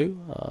can't do.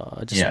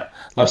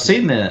 I've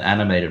seen the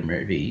animated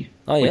movie,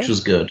 which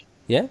was good.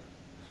 Yeah.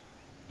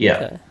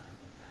 Okay.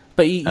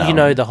 But you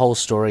know the whole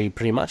story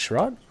pretty much,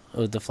 right?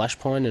 Of the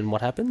Flashpoint and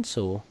what happens,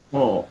 or?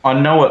 Well, I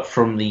know it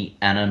from the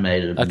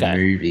animated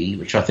movie,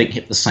 which I think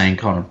hit the same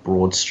kind of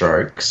broad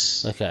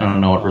strokes. Okay. And I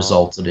know it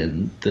resulted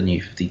in the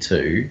New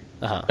 52.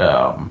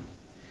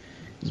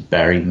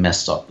 Barry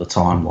messed up the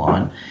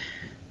timeline,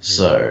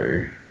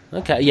 so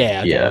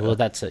okay. Well,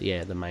 that's it.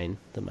 Yeah, the main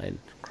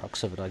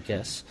crux of it, I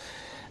guess.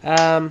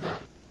 I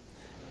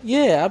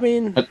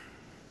mean,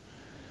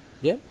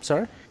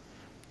 sorry.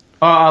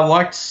 I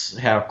liked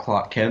how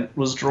Clark Kent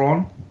was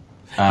drawn.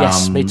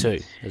 Yes, me too,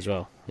 as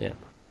well. Yeah.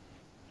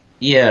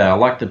 Yeah, I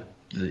like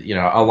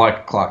I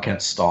like Clark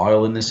Kent's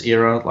style in this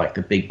era, like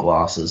the big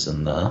glasses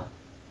and the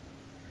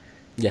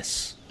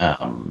Yes.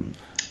 And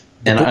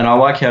I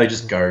like how he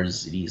just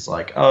goes, he's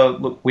like, oh,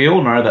 look, we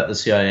all know that the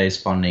CIA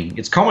is funding,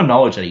 it's common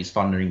knowledge that he's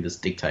funding this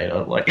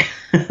dictator. Like,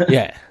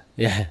 yeah.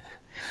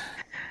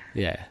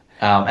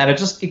 And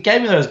it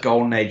gave me those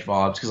Golden Age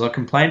vibes, because I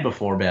complained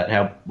before about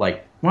how,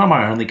 like, one of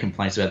my only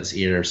complaints about this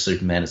era of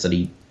Superman is that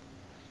he,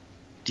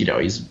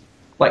 he's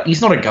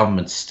not a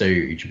government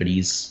stooge, but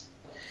he's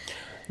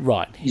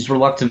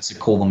reluctant to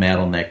call them out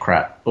on their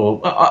crap. Or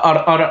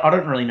I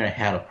don't really know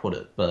how to put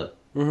it, but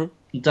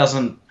he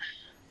doesn't.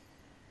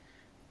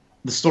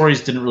 The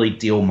stories didn't really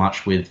deal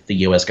much with the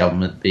US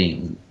government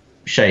being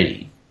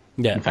shady.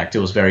 Yeah. In fact, it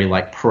was very,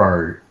 like,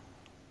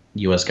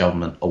 pro-US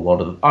government, a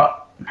lot of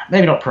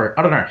maybe not pro,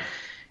 I don't know.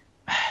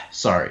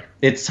 Sorry.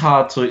 It's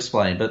hard to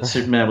explain, but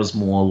Superman was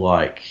more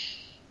like,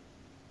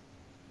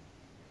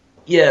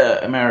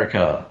 yeah,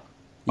 America.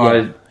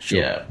 Yeah, sure.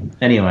 Yeah.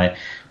 Anyway,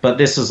 but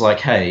this is like,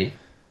 hey,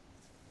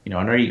 I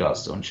know you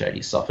guys are doing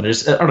shady stuff. And I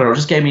don't know, it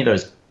just gave me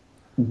those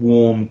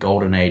warm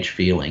Golden Age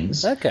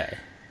feelings. Okay.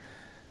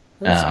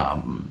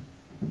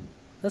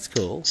 That's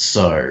cool.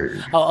 So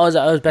I was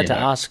about to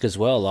ask as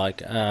well.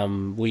 Like,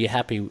 were you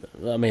happy?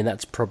 I mean,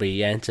 that's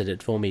probably answered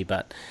it for me.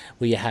 But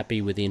were you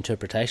happy with the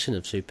interpretation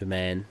of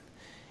Superman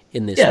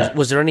in this? Yeah.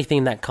 Was there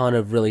anything that kind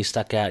of really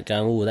stuck out?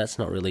 Going, oh, that's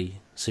not really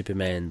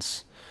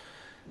Superman's,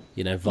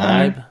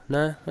 vibe.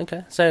 No.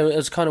 Okay. So it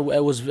was kind of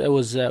it was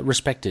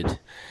respected.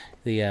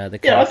 The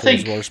character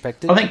was well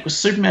respected. I think with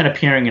Superman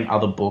appearing in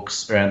other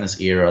books around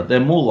this era, they're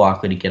more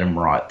likely to get him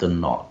right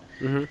than not.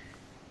 Mm-hmm.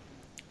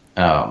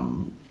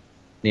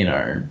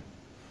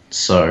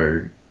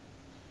 So,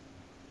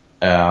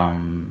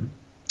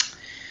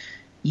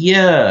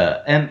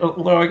 yeah, and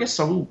although I guess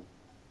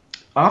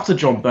after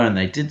John Byrne,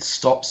 they did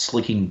stop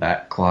slicking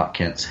back Clark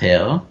Kent's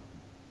hair,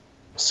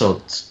 so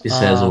his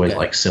hair's always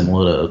like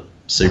similar to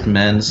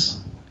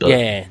Superman's. But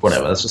yeah,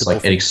 whatever. That's just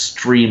like an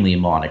extremely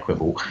minor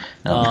quibble.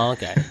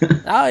 Okay.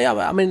 Oh yeah,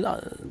 I mean,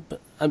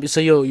 so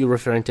you're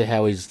referring to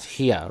how he's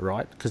here,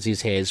 right? Because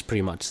his hair is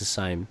pretty much the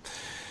same.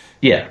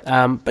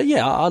 Yeah. But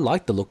yeah, I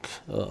like the look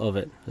of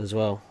it as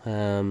well.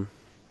 Yeah.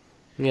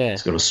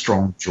 It's got a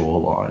strong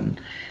jawline.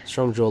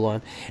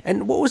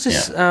 And what was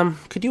this? Yeah.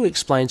 Could you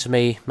explain to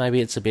me, maybe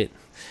it's a bit,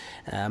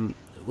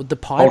 with the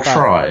Piper... I'll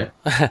try.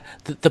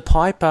 the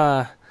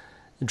Piper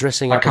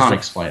dressing up I can't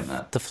explain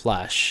that. The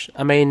Flash.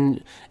 I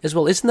mean, as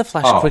well, isn't the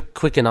Flash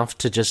quick enough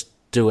to just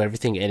do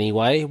everything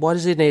anyway? Why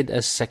does he need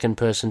a second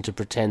person to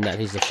pretend that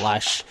he's the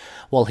Flash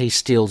while he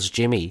steals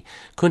Jimmy?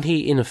 Couldn't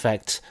he, in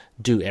effect,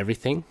 do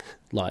everything?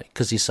 Like,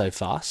 because he's so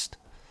fast.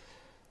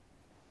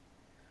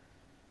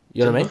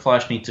 You know what I mean? The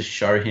Flash need to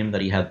show him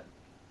that he had.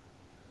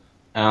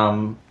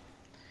 Yeah,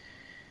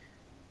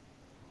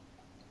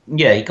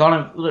 he kind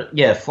of.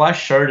 Yeah,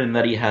 Flash showed him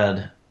that he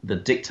had the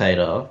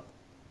Dictator.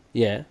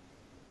 Yeah.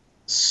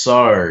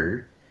 So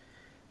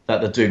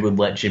that the dude would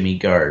let Jimmy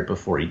go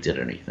before he did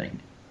anything.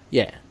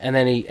 Yeah, and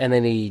then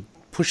he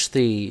pushed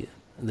the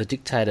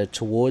Dictator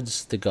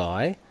towards the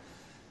guy.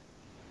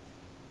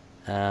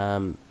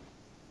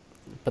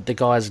 But the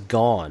guy's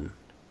gone,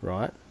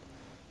 right?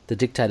 The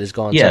Dictator's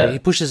gone. Yeah. So he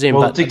pushes him.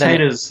 Well, the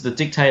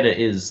Dictator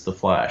is the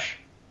Flash.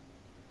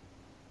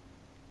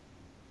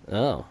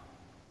 Oh.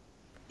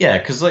 Yeah,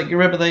 because like you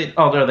remember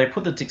they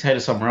put the Dictator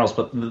somewhere else,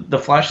 but the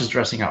Flash is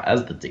dressing up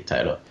as the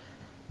Dictator.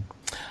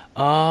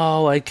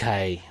 Oh,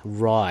 okay,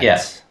 right.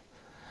 Yeah.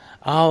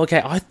 Oh,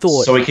 okay. I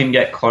thought so we can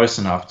get close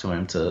enough to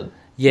him to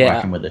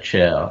whack him with a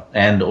chair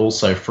and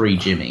also free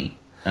Jimmy.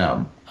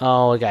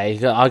 Oh, okay.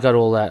 I got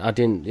all that. I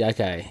didn't.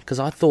 Okay, because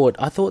I thought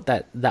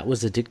that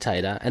was the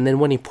Dictator, and then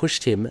when he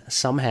pushed him,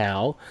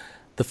 somehow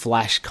the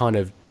Flash kind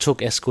of took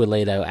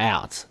Esqueleto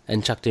out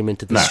and chucked him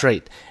into the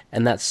street,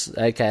 and that's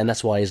okay, and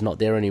that's why he's not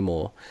there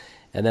anymore.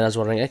 And then I was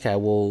wondering, okay,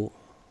 well,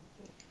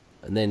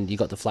 and then you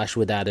got the Flash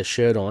without a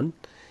shirt on,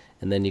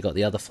 and then you got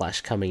the other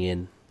Flash coming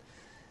in.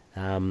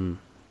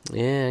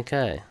 Yeah.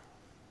 Okay.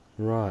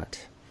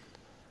 Right.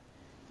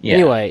 Yeah.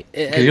 Anyway,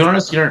 because you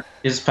notice,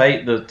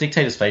 the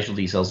Dictator's facial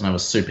details now are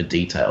super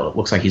detailed. It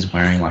looks like he's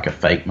wearing like a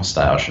fake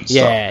mustache and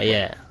stuff.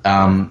 Yeah.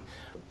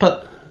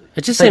 But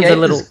it just seems a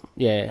little,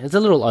 it's a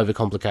little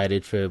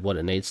overcomplicated for what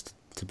it needs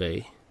to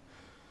be.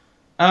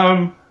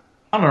 I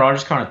don't know. I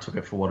just kind of took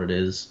it for what it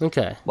is.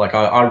 Okay. Like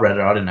I read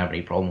it, I didn't have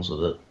any problems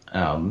with it.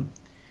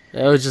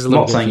 It was just a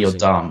little. Not saying you're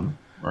dumb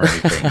or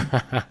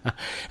anything.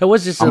 It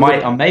was just.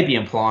 I may be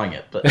implying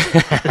it, but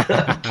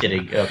I'm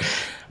kidding.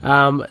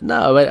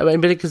 No, I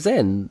mean, because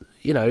then,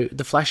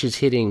 the Flash is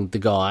hitting the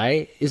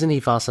guy. Isn't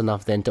he fast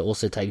enough then to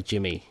also take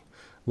Jimmy?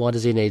 Why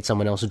does he need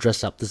someone else to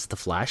dress up as the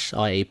Flash,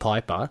 i.e.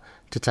 Piper,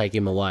 to take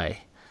him away?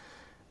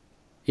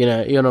 You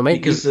know what I mean?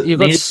 Because it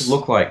needs to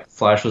look like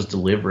Flash was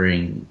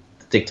delivering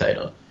the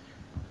Dictator.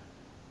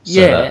 So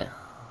that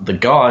the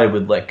guy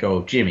would let go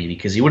of Jimmy,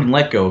 because he wouldn't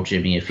let go of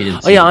Jimmy if he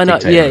didn't see I know.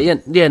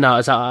 Dictator. Yeah,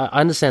 no, so I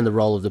understand the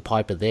role of the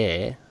Piper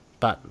there,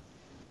 but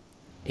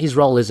his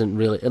role isn't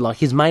really,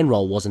 his main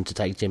role wasn't to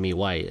take Jimmy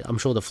away. I'm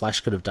sure the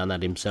Flash could have done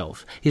that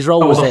himself. His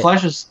role was the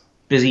Flash is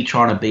busy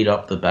trying to beat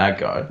up the bad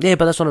guy. Yeah,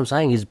 but that's what I'm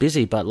saying. He's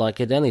busy, but like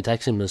it only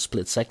takes him a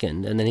split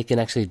second, and then he can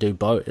actually do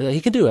both.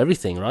 He can do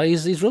everything, right?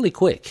 He's really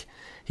quick.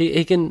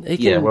 He can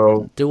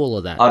do all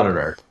of that. I don't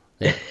know.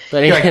 Yeah.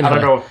 But I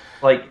don't know.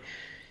 Like,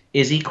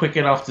 is he quick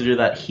enough to do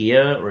that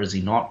here, or is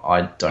he not?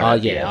 I don't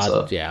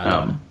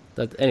know.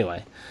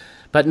 Anyway,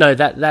 but no,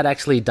 that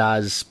actually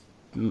does.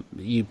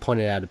 You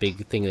pointed out a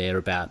big thing there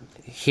about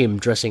him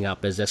dressing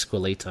up as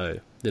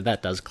Esqueleto.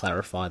 That does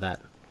clarify that.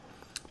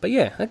 But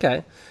yeah,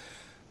 okay.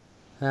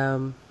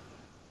 Yeah.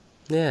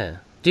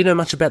 Do you know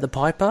much about the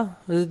Piper?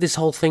 This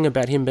whole thing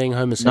about him being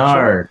homosexual?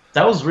 No,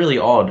 that was really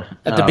odd.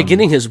 At the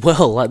beginning as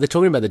well, like they're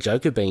talking about the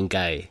Joker being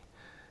gay.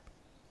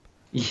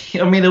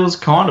 I mean, it was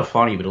kind of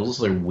funny, but it was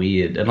also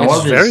weird. And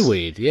it's very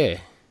weird, yeah.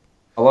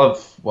 I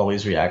love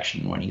Wally's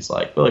reaction when he's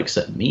like, well,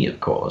 except me,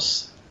 of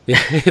course.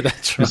 Yeah,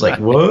 that's right. He's like,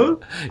 what?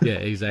 Yeah,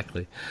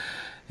 exactly.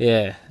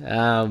 Yeah.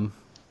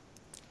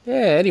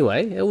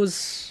 Anyway, it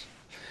was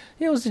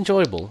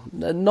enjoyable.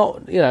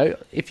 Not,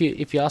 if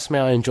you ask me,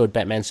 I enjoyed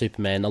Batman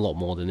Superman a lot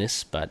more than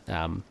this, but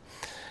I'm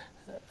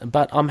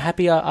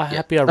happy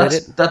I read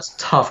it. That's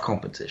tough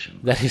competition.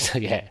 That is,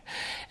 yeah.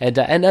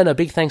 And a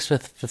big thanks for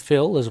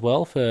Phil as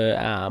well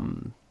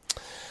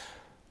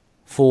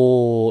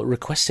for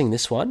requesting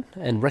this one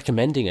and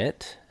recommending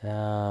it.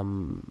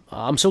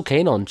 I'm still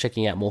keen on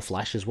checking out more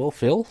Flash as well,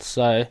 Phil.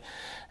 So,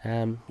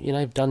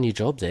 you've done your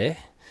job there.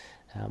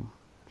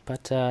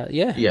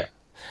 Yeah. Yeah.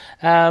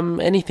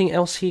 Anything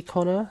else here,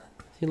 Connor,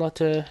 you'd like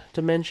to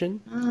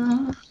mention?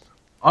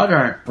 I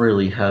don't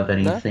really have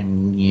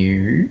anything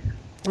new.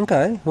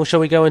 Okay. Well, shall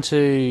we go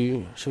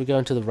into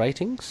the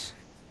ratings?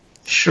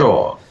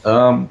 Sure.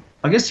 I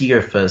guess you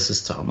go first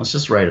this time. Let's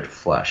just rate it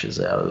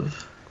Flashes out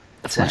of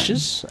 10.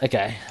 Flashes?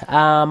 Okay.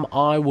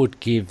 I would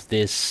give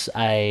this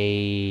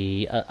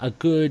a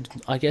good,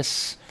 I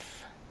guess.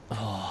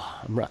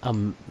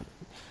 I'm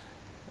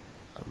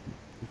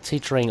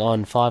teetering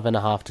on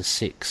 5.5 to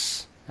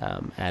 6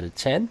 out of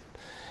 10.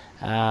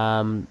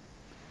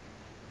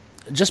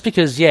 Just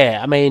because,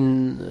 I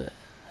mean,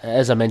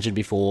 as I mentioned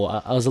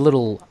before, I was a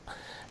little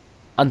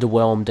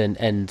underwhelmed,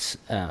 and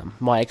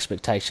my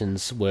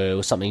expectations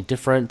were something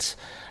different.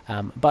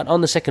 But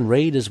on the second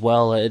read as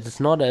well, it's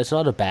not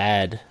a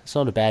bad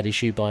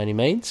issue by any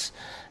means.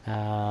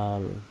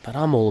 But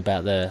I'm all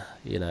about the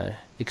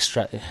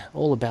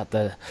all about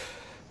the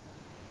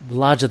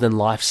larger than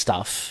life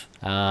stuff.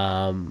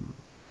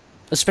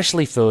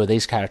 Especially for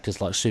these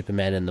characters like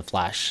Superman and the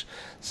Flash.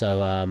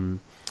 So I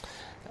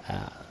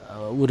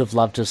would have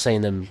loved to have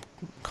seen them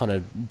kind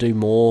of do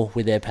more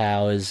with their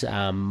powers.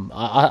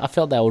 I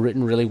felt they were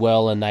written really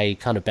well, and they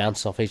kind of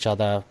bounced off each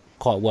other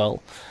quite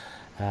well.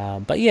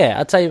 But yeah,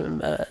 I'd say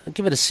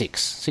give it a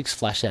 6. 6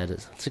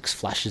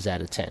 flashes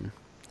out of 10.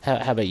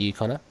 How about you,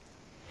 Connor?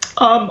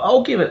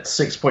 I'll give it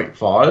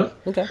 6.5.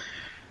 Okay.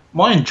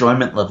 My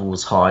enjoyment level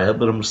was higher,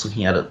 but I'm just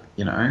looking at it,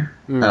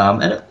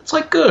 and it's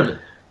like good.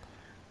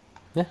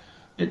 Yeah.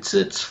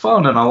 It's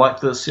fun, and I like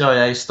the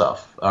CIA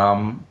stuff.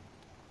 I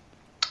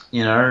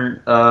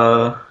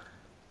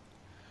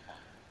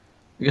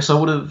guess I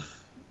would have.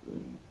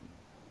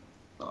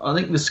 I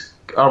think this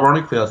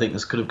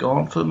could have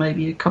gone for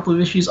maybe a couple of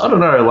issues. I don't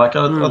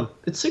know.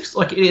 It's six.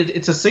 Like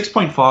it's a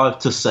 6.5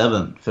 to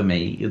 7 for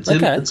me.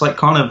 It's like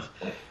kind of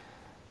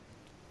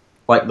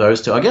like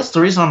those two. I guess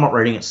the reason I'm not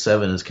rating it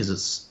 7 is because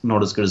it's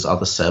not as good as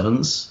other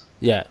 7s.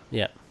 Yeah.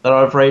 That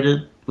I've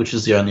rated, which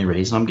is the only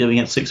reason I'm giving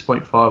it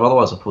 6.5.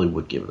 Otherwise, I probably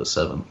would give it a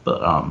 7.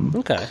 But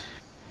okay.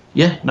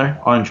 Yeah, no,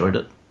 I enjoyed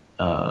it.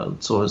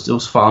 It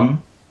was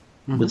fun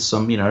with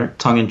some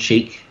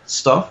tongue-in-cheek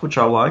stuff, which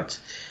I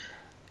liked.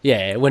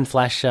 Yeah, when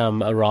Flash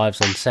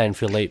arrives on San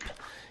Felipe,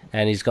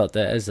 and he's got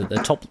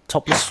the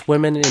topless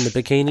women in the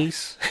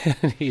bikinis.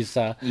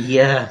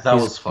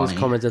 Was funny. His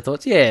comments and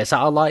thoughts. Yeah, so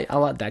I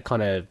like that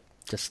kind of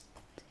just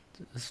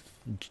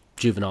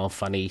juvenile,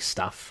 funny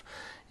stuff.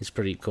 It's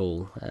pretty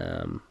cool.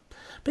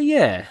 But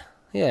yeah,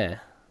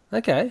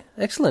 okay,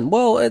 excellent.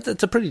 Well,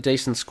 it's a pretty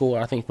decent score,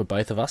 I think, for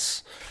both of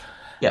us.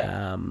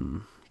 Yeah.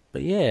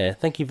 But yeah,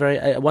 thank you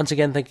once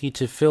again. Thank you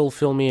to Phil,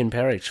 Filmy, and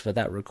Perich for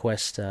that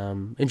request.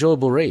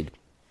 Enjoyable read.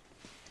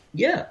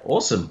 Yeah,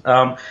 awesome.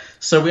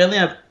 So we only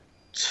have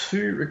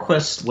 2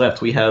 requests left.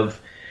 We have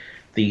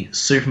the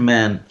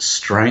Superman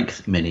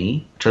Strength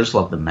Mini, which I just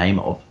love the name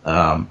of,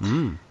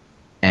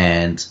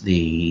 and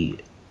the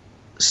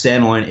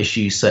standalone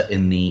issue set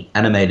in the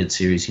animated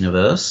series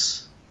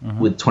universe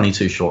with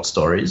 22 short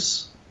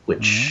stories,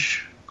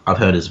 which I've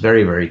heard is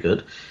very, very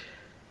good.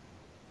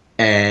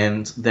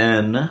 And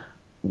then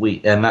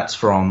that's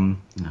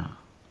from.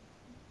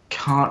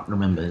 Can't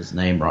remember his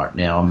name right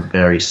now. I'm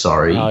very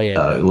sorry. Oh,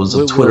 yeah. It was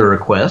a Twitter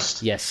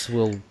request. Yes,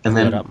 we'll. And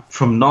then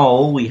from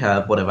Noel, we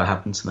have Whatever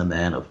Happened to the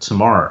Man of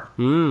Tomorrow.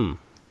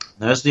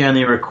 Those are the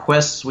only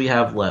requests we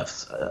have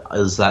left.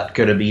 Is that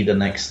going to be the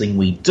next thing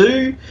we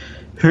do?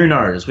 Who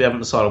knows? We haven't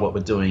decided what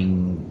we're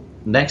doing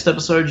next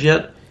episode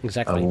yet.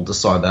 Exactly. We'll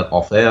decide that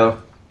off air.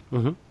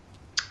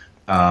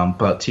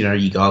 But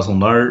you guys will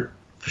know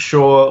for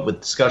sure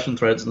with discussion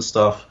threads and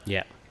stuff.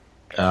 Yeah.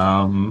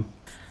 All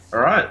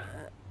right.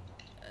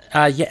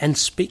 Yeah, and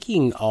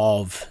speaking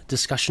of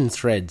discussion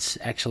threads,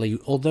 actually,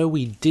 although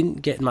we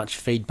didn't get much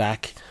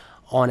feedback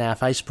on our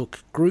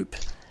Facebook group,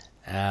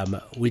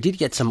 we did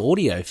get some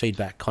audio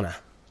feedback, Connor.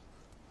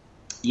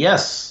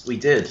 Yes, we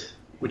did,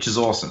 which is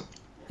awesome.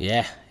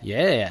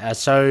 Yeah.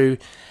 So,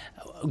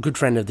 a good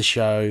friend of the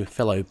show,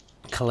 fellow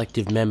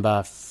collective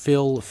member,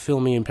 Phil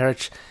Me and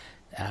Perich,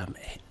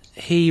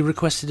 he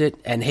requested it,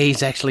 and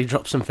he's actually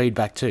dropped some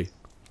feedback too.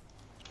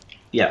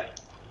 Yeah.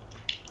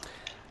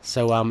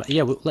 So,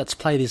 let's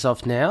play this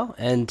off now,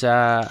 and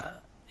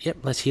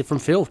let's hear from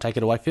Phil. Take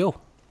it away, Phil.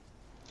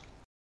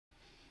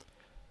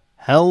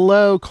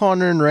 Hello,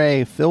 Connor and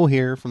Ray. Phil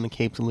here from the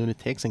Capes and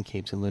Lunatics and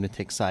Capes and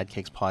Lunatics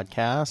Sidekicks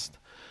podcast.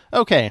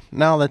 Okay,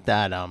 now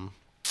that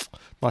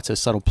not so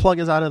subtle plug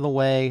is out of the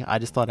way, I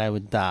just thought I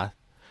would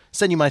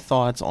send you my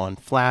thoughts on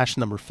Flash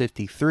number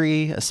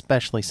 53,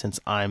 especially since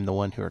I'm the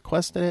one who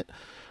requested it.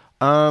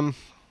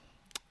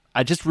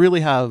 I just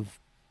really have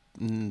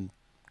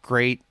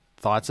great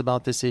thoughts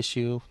about this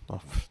issue.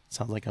 Oh,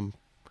 sounds like I'm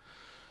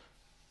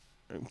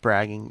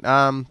bragging.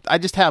 I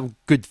just have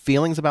good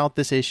feelings about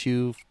this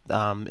issue.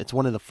 It's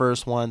one of the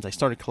first ones. I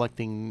started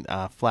collecting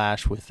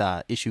Flash with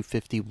issue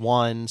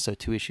 51, so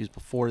 2 issues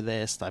before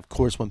this. I, of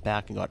course, went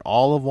back and got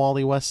all of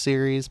Wally West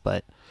series,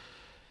 but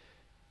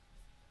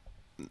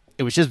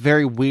it was just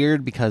very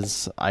weird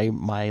because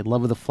my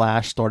love of the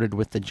Flash started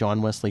with the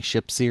John Wesley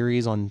Shipp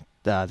series on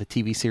the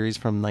TV series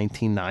from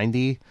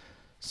 1990.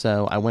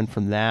 So I went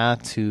from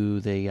that to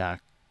the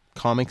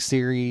comic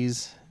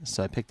series.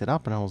 So I picked it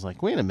up and I was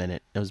like, wait a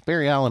minute. It was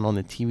Barry Allen on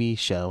the TV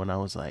show. And I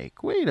was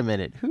like, wait a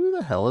minute. Who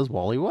the hell is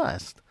Wally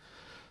West?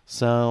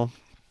 So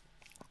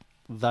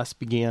thus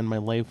began my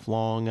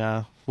lifelong,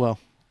 I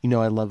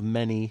love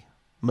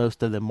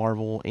most of the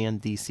Marvel and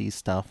DC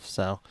stuff.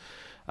 So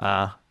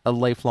a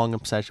lifelong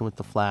obsession with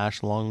the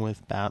Flash along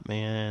with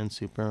Batman,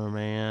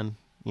 Superman,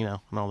 and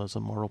all those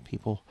Marvel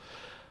people.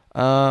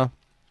 But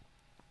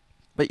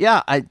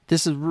yeah,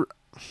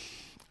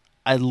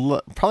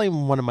 probably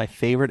one of my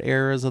favorite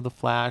eras of the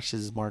Flash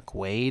is Mark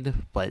Waid,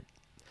 but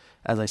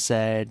as I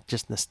said,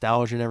 just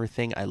nostalgia and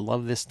everything. I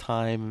love this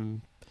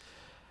time.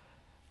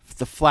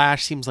 The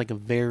Flash seems like a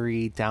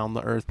very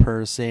down-to-earth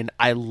person.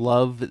 I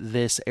love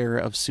this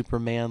era of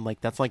Superman.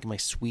 Like, that's like my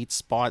sweet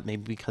spot,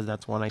 maybe because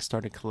that's when I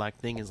started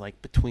collecting, is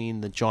like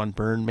between the John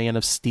Byrne Man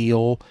of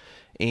Steel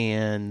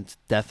and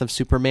Death of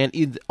Superman.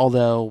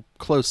 Although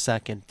close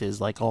second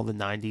is like all the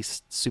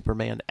 90s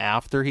Superman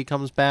after he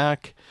comes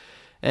back.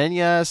 And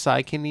yes,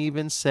 I can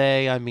even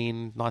say,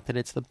 not that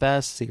it's the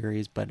best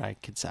series, but I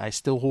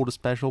still hold a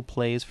special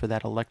place for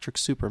that Electric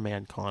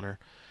Superman, Connor.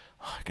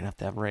 Oh, I'm going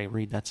to have Ray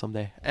read that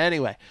someday.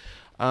 Anyway,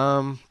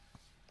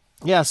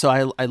 so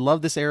I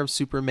love this era of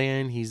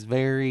Superman. He's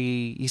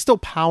still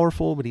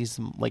powerful, but he's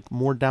like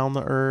more down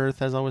to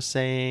earth, as I was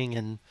saying.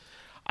 And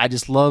I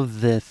just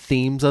love the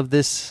themes of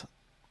this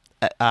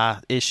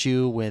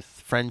issue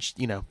with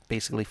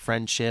basically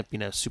friendship,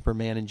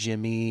 Superman and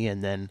Jimmy,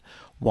 and then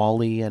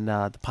Wally and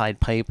the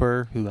Pied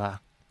Piper, who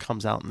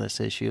comes out in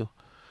this issue.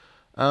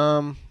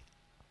 But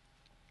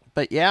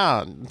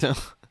yeah,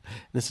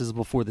 this is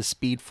before the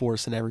Speed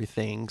Force and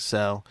everything,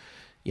 so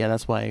yeah,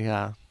 that's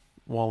why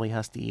Wally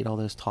has to eat all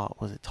those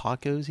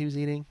tacos he was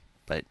eating?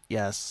 But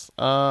yes,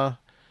 it was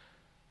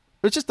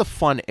just a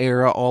fun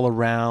era all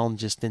around,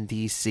 just in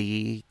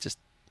DC, just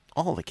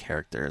all the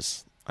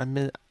characters. I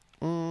miss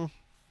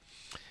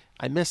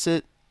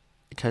it.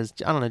 Because,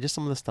 I don't know, just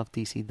some of the stuff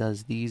DC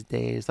does these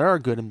days. There are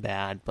good and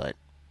bad, but,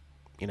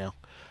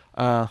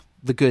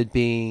 the good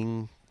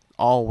being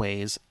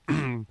always,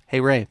 hey,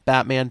 Ray,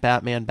 Batman.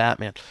 No,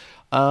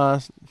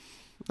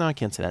 I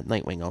can't say that.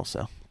 Nightwing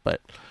also.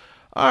 But,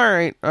 all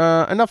right,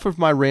 enough of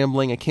my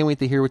rambling. I can't wait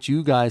to hear what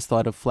you guys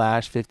thought of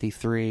Flash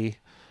 53.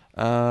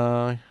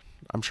 I'm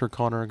sure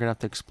Connor are going to have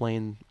to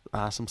explain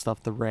some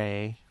stuff to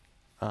Ray.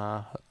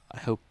 I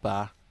hope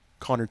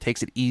Connor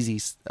takes it easy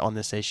on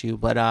this issue,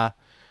 but,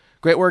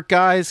 great work,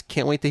 guys.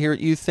 Can't wait to hear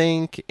what you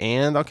think,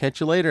 and I'll catch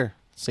you later.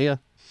 See ya.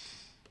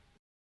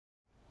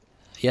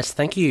 Yes,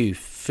 thank you,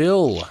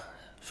 Phil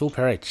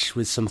Perich,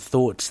 with some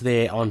thoughts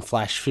there on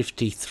Flash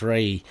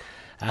 53.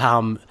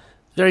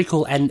 Very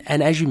cool, and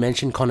as you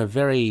mentioned, Connor,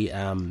 very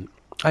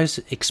as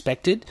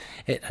expected.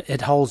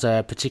 It holds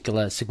a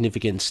particular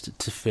significance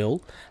to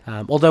Phil,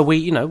 although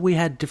we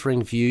had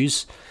differing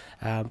views,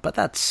 but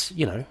that's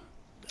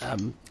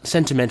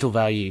sentimental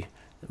value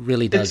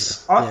really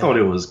does. I thought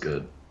it was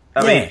good.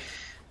 I mean,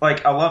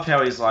 I love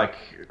how he's like,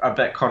 I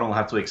bet Connor will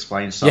have to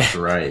explain stuff to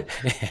Ray.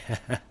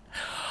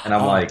 And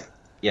I'm like,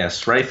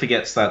 yes, Ray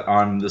forgets that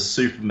I'm the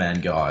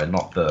Superman guy,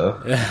 not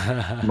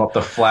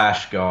the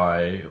Flash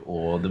guy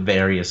or the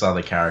various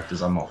other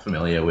characters I'm not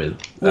familiar with.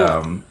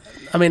 Well,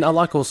 I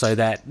like also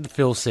that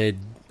Phil said,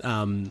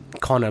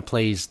 Connor,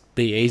 please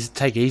be easy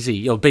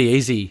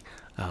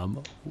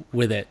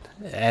with it.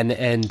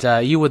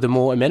 And you were the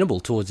more amenable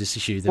towards this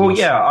issue than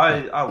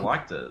I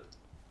liked it.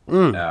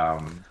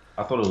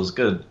 I thought it was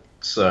good.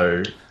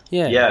 So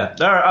yeah.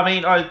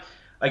 No,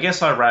 I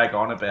guess I rag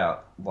on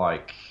about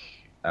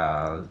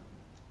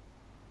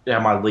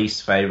my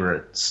least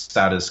favorite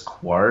status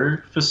quo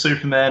for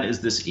Superman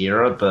is this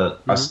era,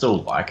 but I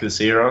still like this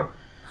era.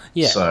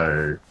 Yeah.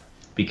 So,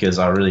 because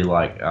I really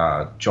like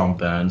John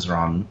Byrne's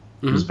run,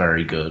 was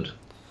very good.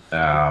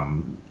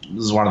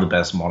 This is one of the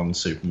best modern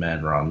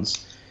Superman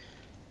runs,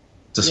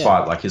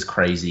 despite like his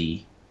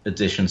crazy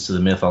additions to the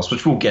mythos,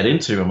 which we'll get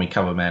into when we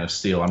cover Man of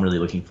Steel. I'm really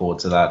looking forward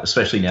to that,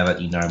 especially now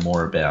that you know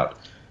more about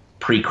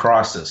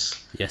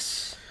pre-Crisis.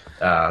 Yes.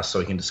 So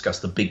we can discuss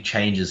the big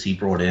changes he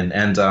brought in.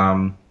 And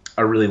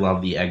I really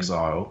love the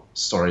Exile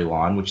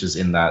storyline, which is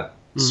in that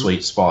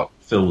sweet spot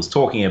Phil was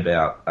talking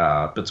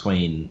about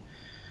between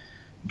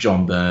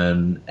John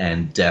Byrne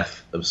and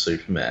Death of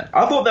Superman.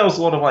 I thought there was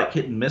a lot of like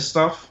hit and miss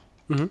stuff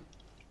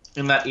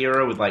in that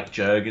era with like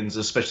Jurgens,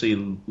 especially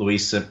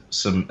Louise I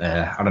don't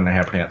know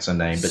how to pronounce her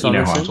name, but Simonson? You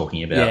know who I'm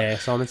talking about. Yeah,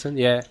 Simonson,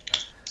 yeah.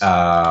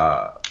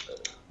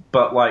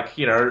 But like,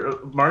 you know,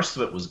 most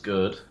of it was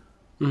good.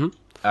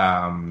 I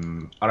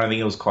don't think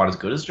it was quite as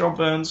good as John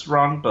Byrne's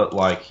run, but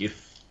like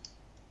if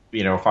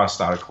I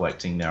started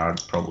collecting now,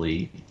 I'd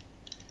probably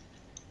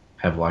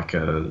have like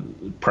a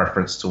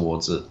preference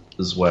towards it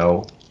as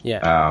well.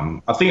 Yeah.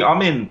 I think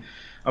I'm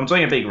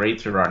doing a big read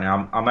through right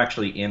now. I'm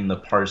actually in the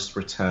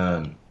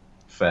post-return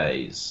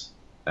phase,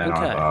 and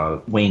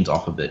I've weaned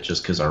off a bit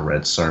just because I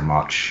read so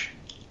much.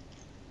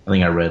 I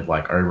think I read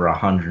like over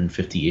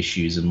 150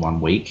 issues in 1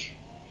 week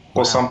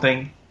or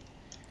something.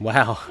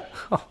 Wow.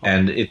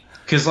 And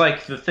because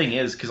like the thing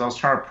is, because I was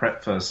trying to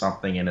prep for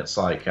something, and it's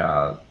like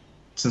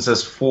since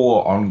there's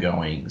 4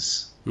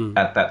 ongoings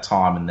at that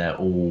time, and they're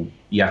all,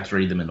 you have to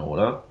read them in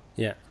order.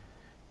 Yeah.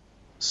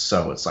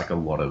 So it's like a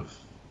lot of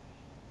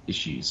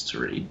issues to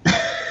read.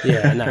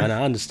 Yeah, no,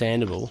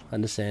 understandable.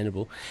 And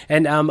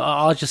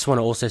I just want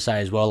to also say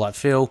as well, like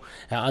Phil,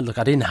 look,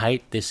 I didn't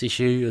hate this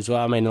issue as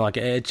well. I mean, like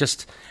it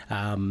just,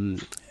 it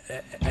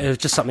was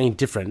just something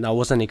different. I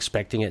wasn't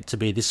expecting it to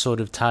be this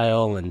sort of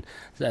tale,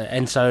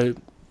 and so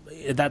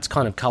that's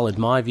kind of coloured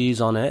my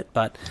views on it.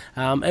 But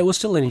it was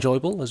still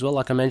enjoyable as well.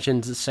 Like I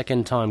mentioned, the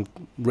second time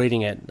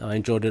reading it, I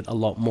enjoyed it a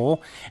lot more.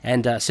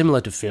 And similar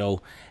to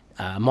Phil,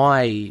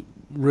 my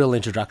real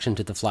introduction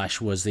to the Flash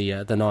was the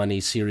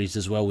 90s series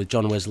as well with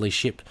John Wesley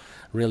Shipp.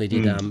 Really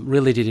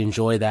did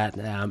enjoy that.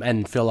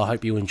 And Phil, I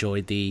hope you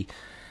enjoyed the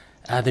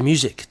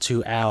music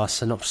to our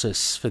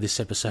synopsis for this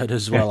episode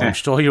as well. I'm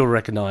sure you'll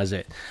recognise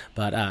it.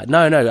 But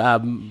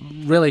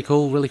really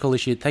cool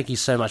issue. Thank you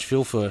so much,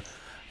 Phil, for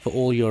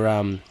all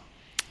your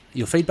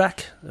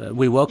feedback.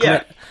 We welcome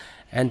it.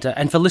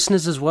 And for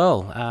listeners as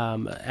well,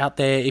 out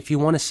there, if you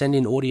want to send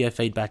in audio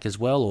feedback as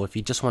well, or if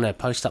you just want to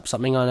post up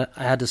something on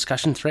our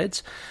discussion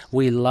threads,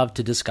 we love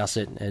to discuss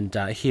it and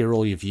hear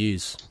all your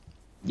views.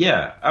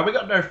 Yeah, we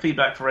got no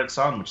feedback for Red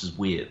Sun, which is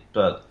weird,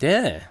 but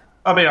yeah,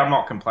 I mean, I'm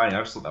not complaining.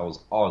 I just thought that was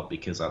odd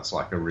because that's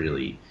like a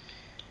really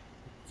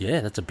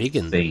that's a big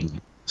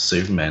thing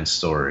Superman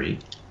story.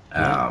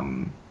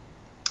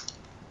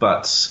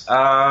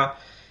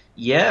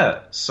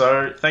 Yeah,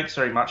 so thanks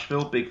very much,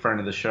 Phil. Big friend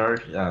of the show.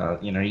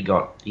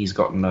 He's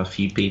gotten a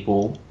few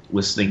people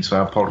listening to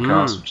our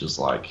podcast, which is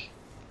like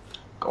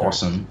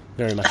awesome.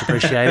 Very much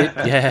appreciated.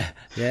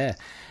 Yeah.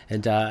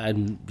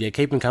 And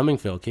keep them coming,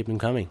 Phil. Keep them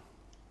coming.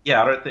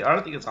 Yeah, I don't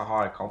think it's a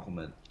higher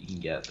compliment you can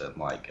get than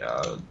like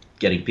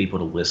getting people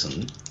to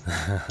listen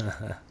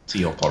to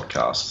your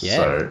podcast. Yeah,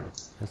 so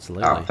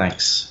absolutely.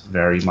 Thanks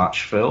very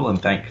much, Phil, and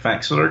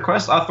thanks for the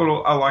request. I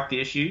thought I liked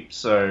the issue,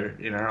 so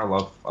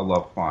I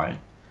love my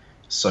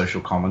social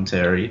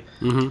commentary.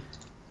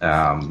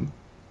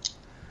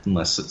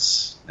 Unless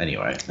it's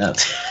anyway, not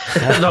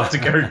to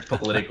go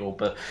political,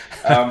 but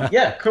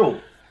cool.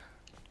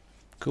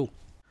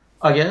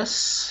 I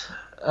guess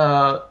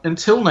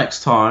until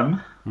next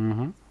time.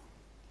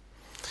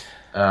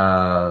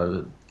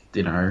 Don't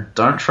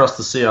trust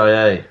the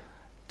CIA.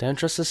 Don't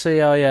trust the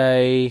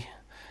CIA.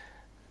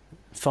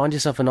 Find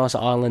yourself a nice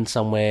island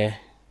somewhere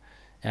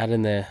out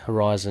in the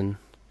horizon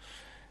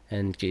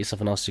and get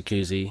yourself a nice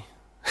jacuzzi.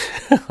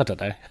 I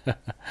don't know.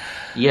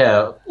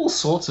 Yeah, all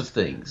sorts of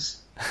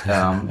things.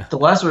 The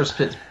Lazarus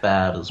Pit's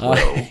bad as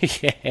well.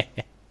 Yeah. In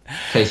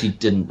case you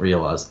didn't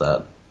realise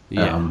that.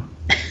 Yeah.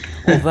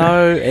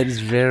 Although it is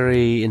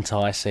very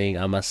enticing,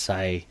 I must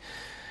say.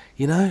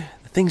 The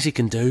things you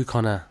can do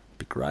kind of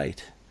be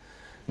great.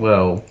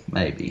 Well,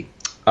 maybe.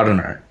 I don't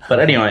know.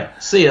 But anyway,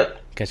 see ya.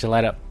 Catch you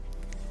later.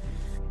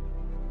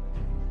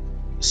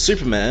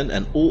 Superman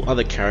and all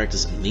other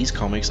characters in these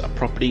comics are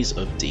properties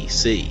of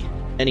DC.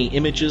 Any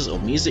images or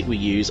music we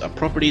use are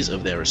properties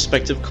of their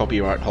respective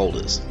copyright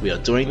holders. We are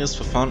doing this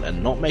for fun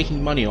and not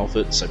making money off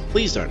it, so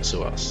please don't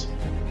sue us.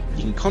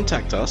 You can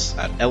contact us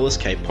at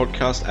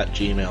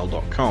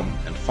lskpodcast@gmail.com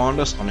and find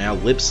us on our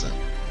Libsyn,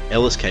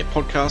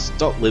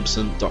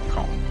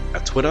 lskpodcast.libsyn.com,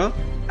 our Twitter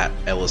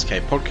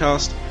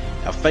 @lskpodcast,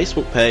 our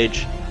Facebook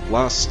page,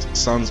 Last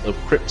Sons of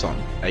Krypton,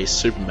 a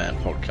Superman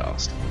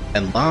podcast.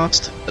 And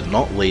last but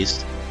not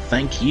least,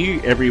 thank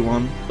you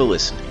everyone for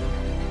listening.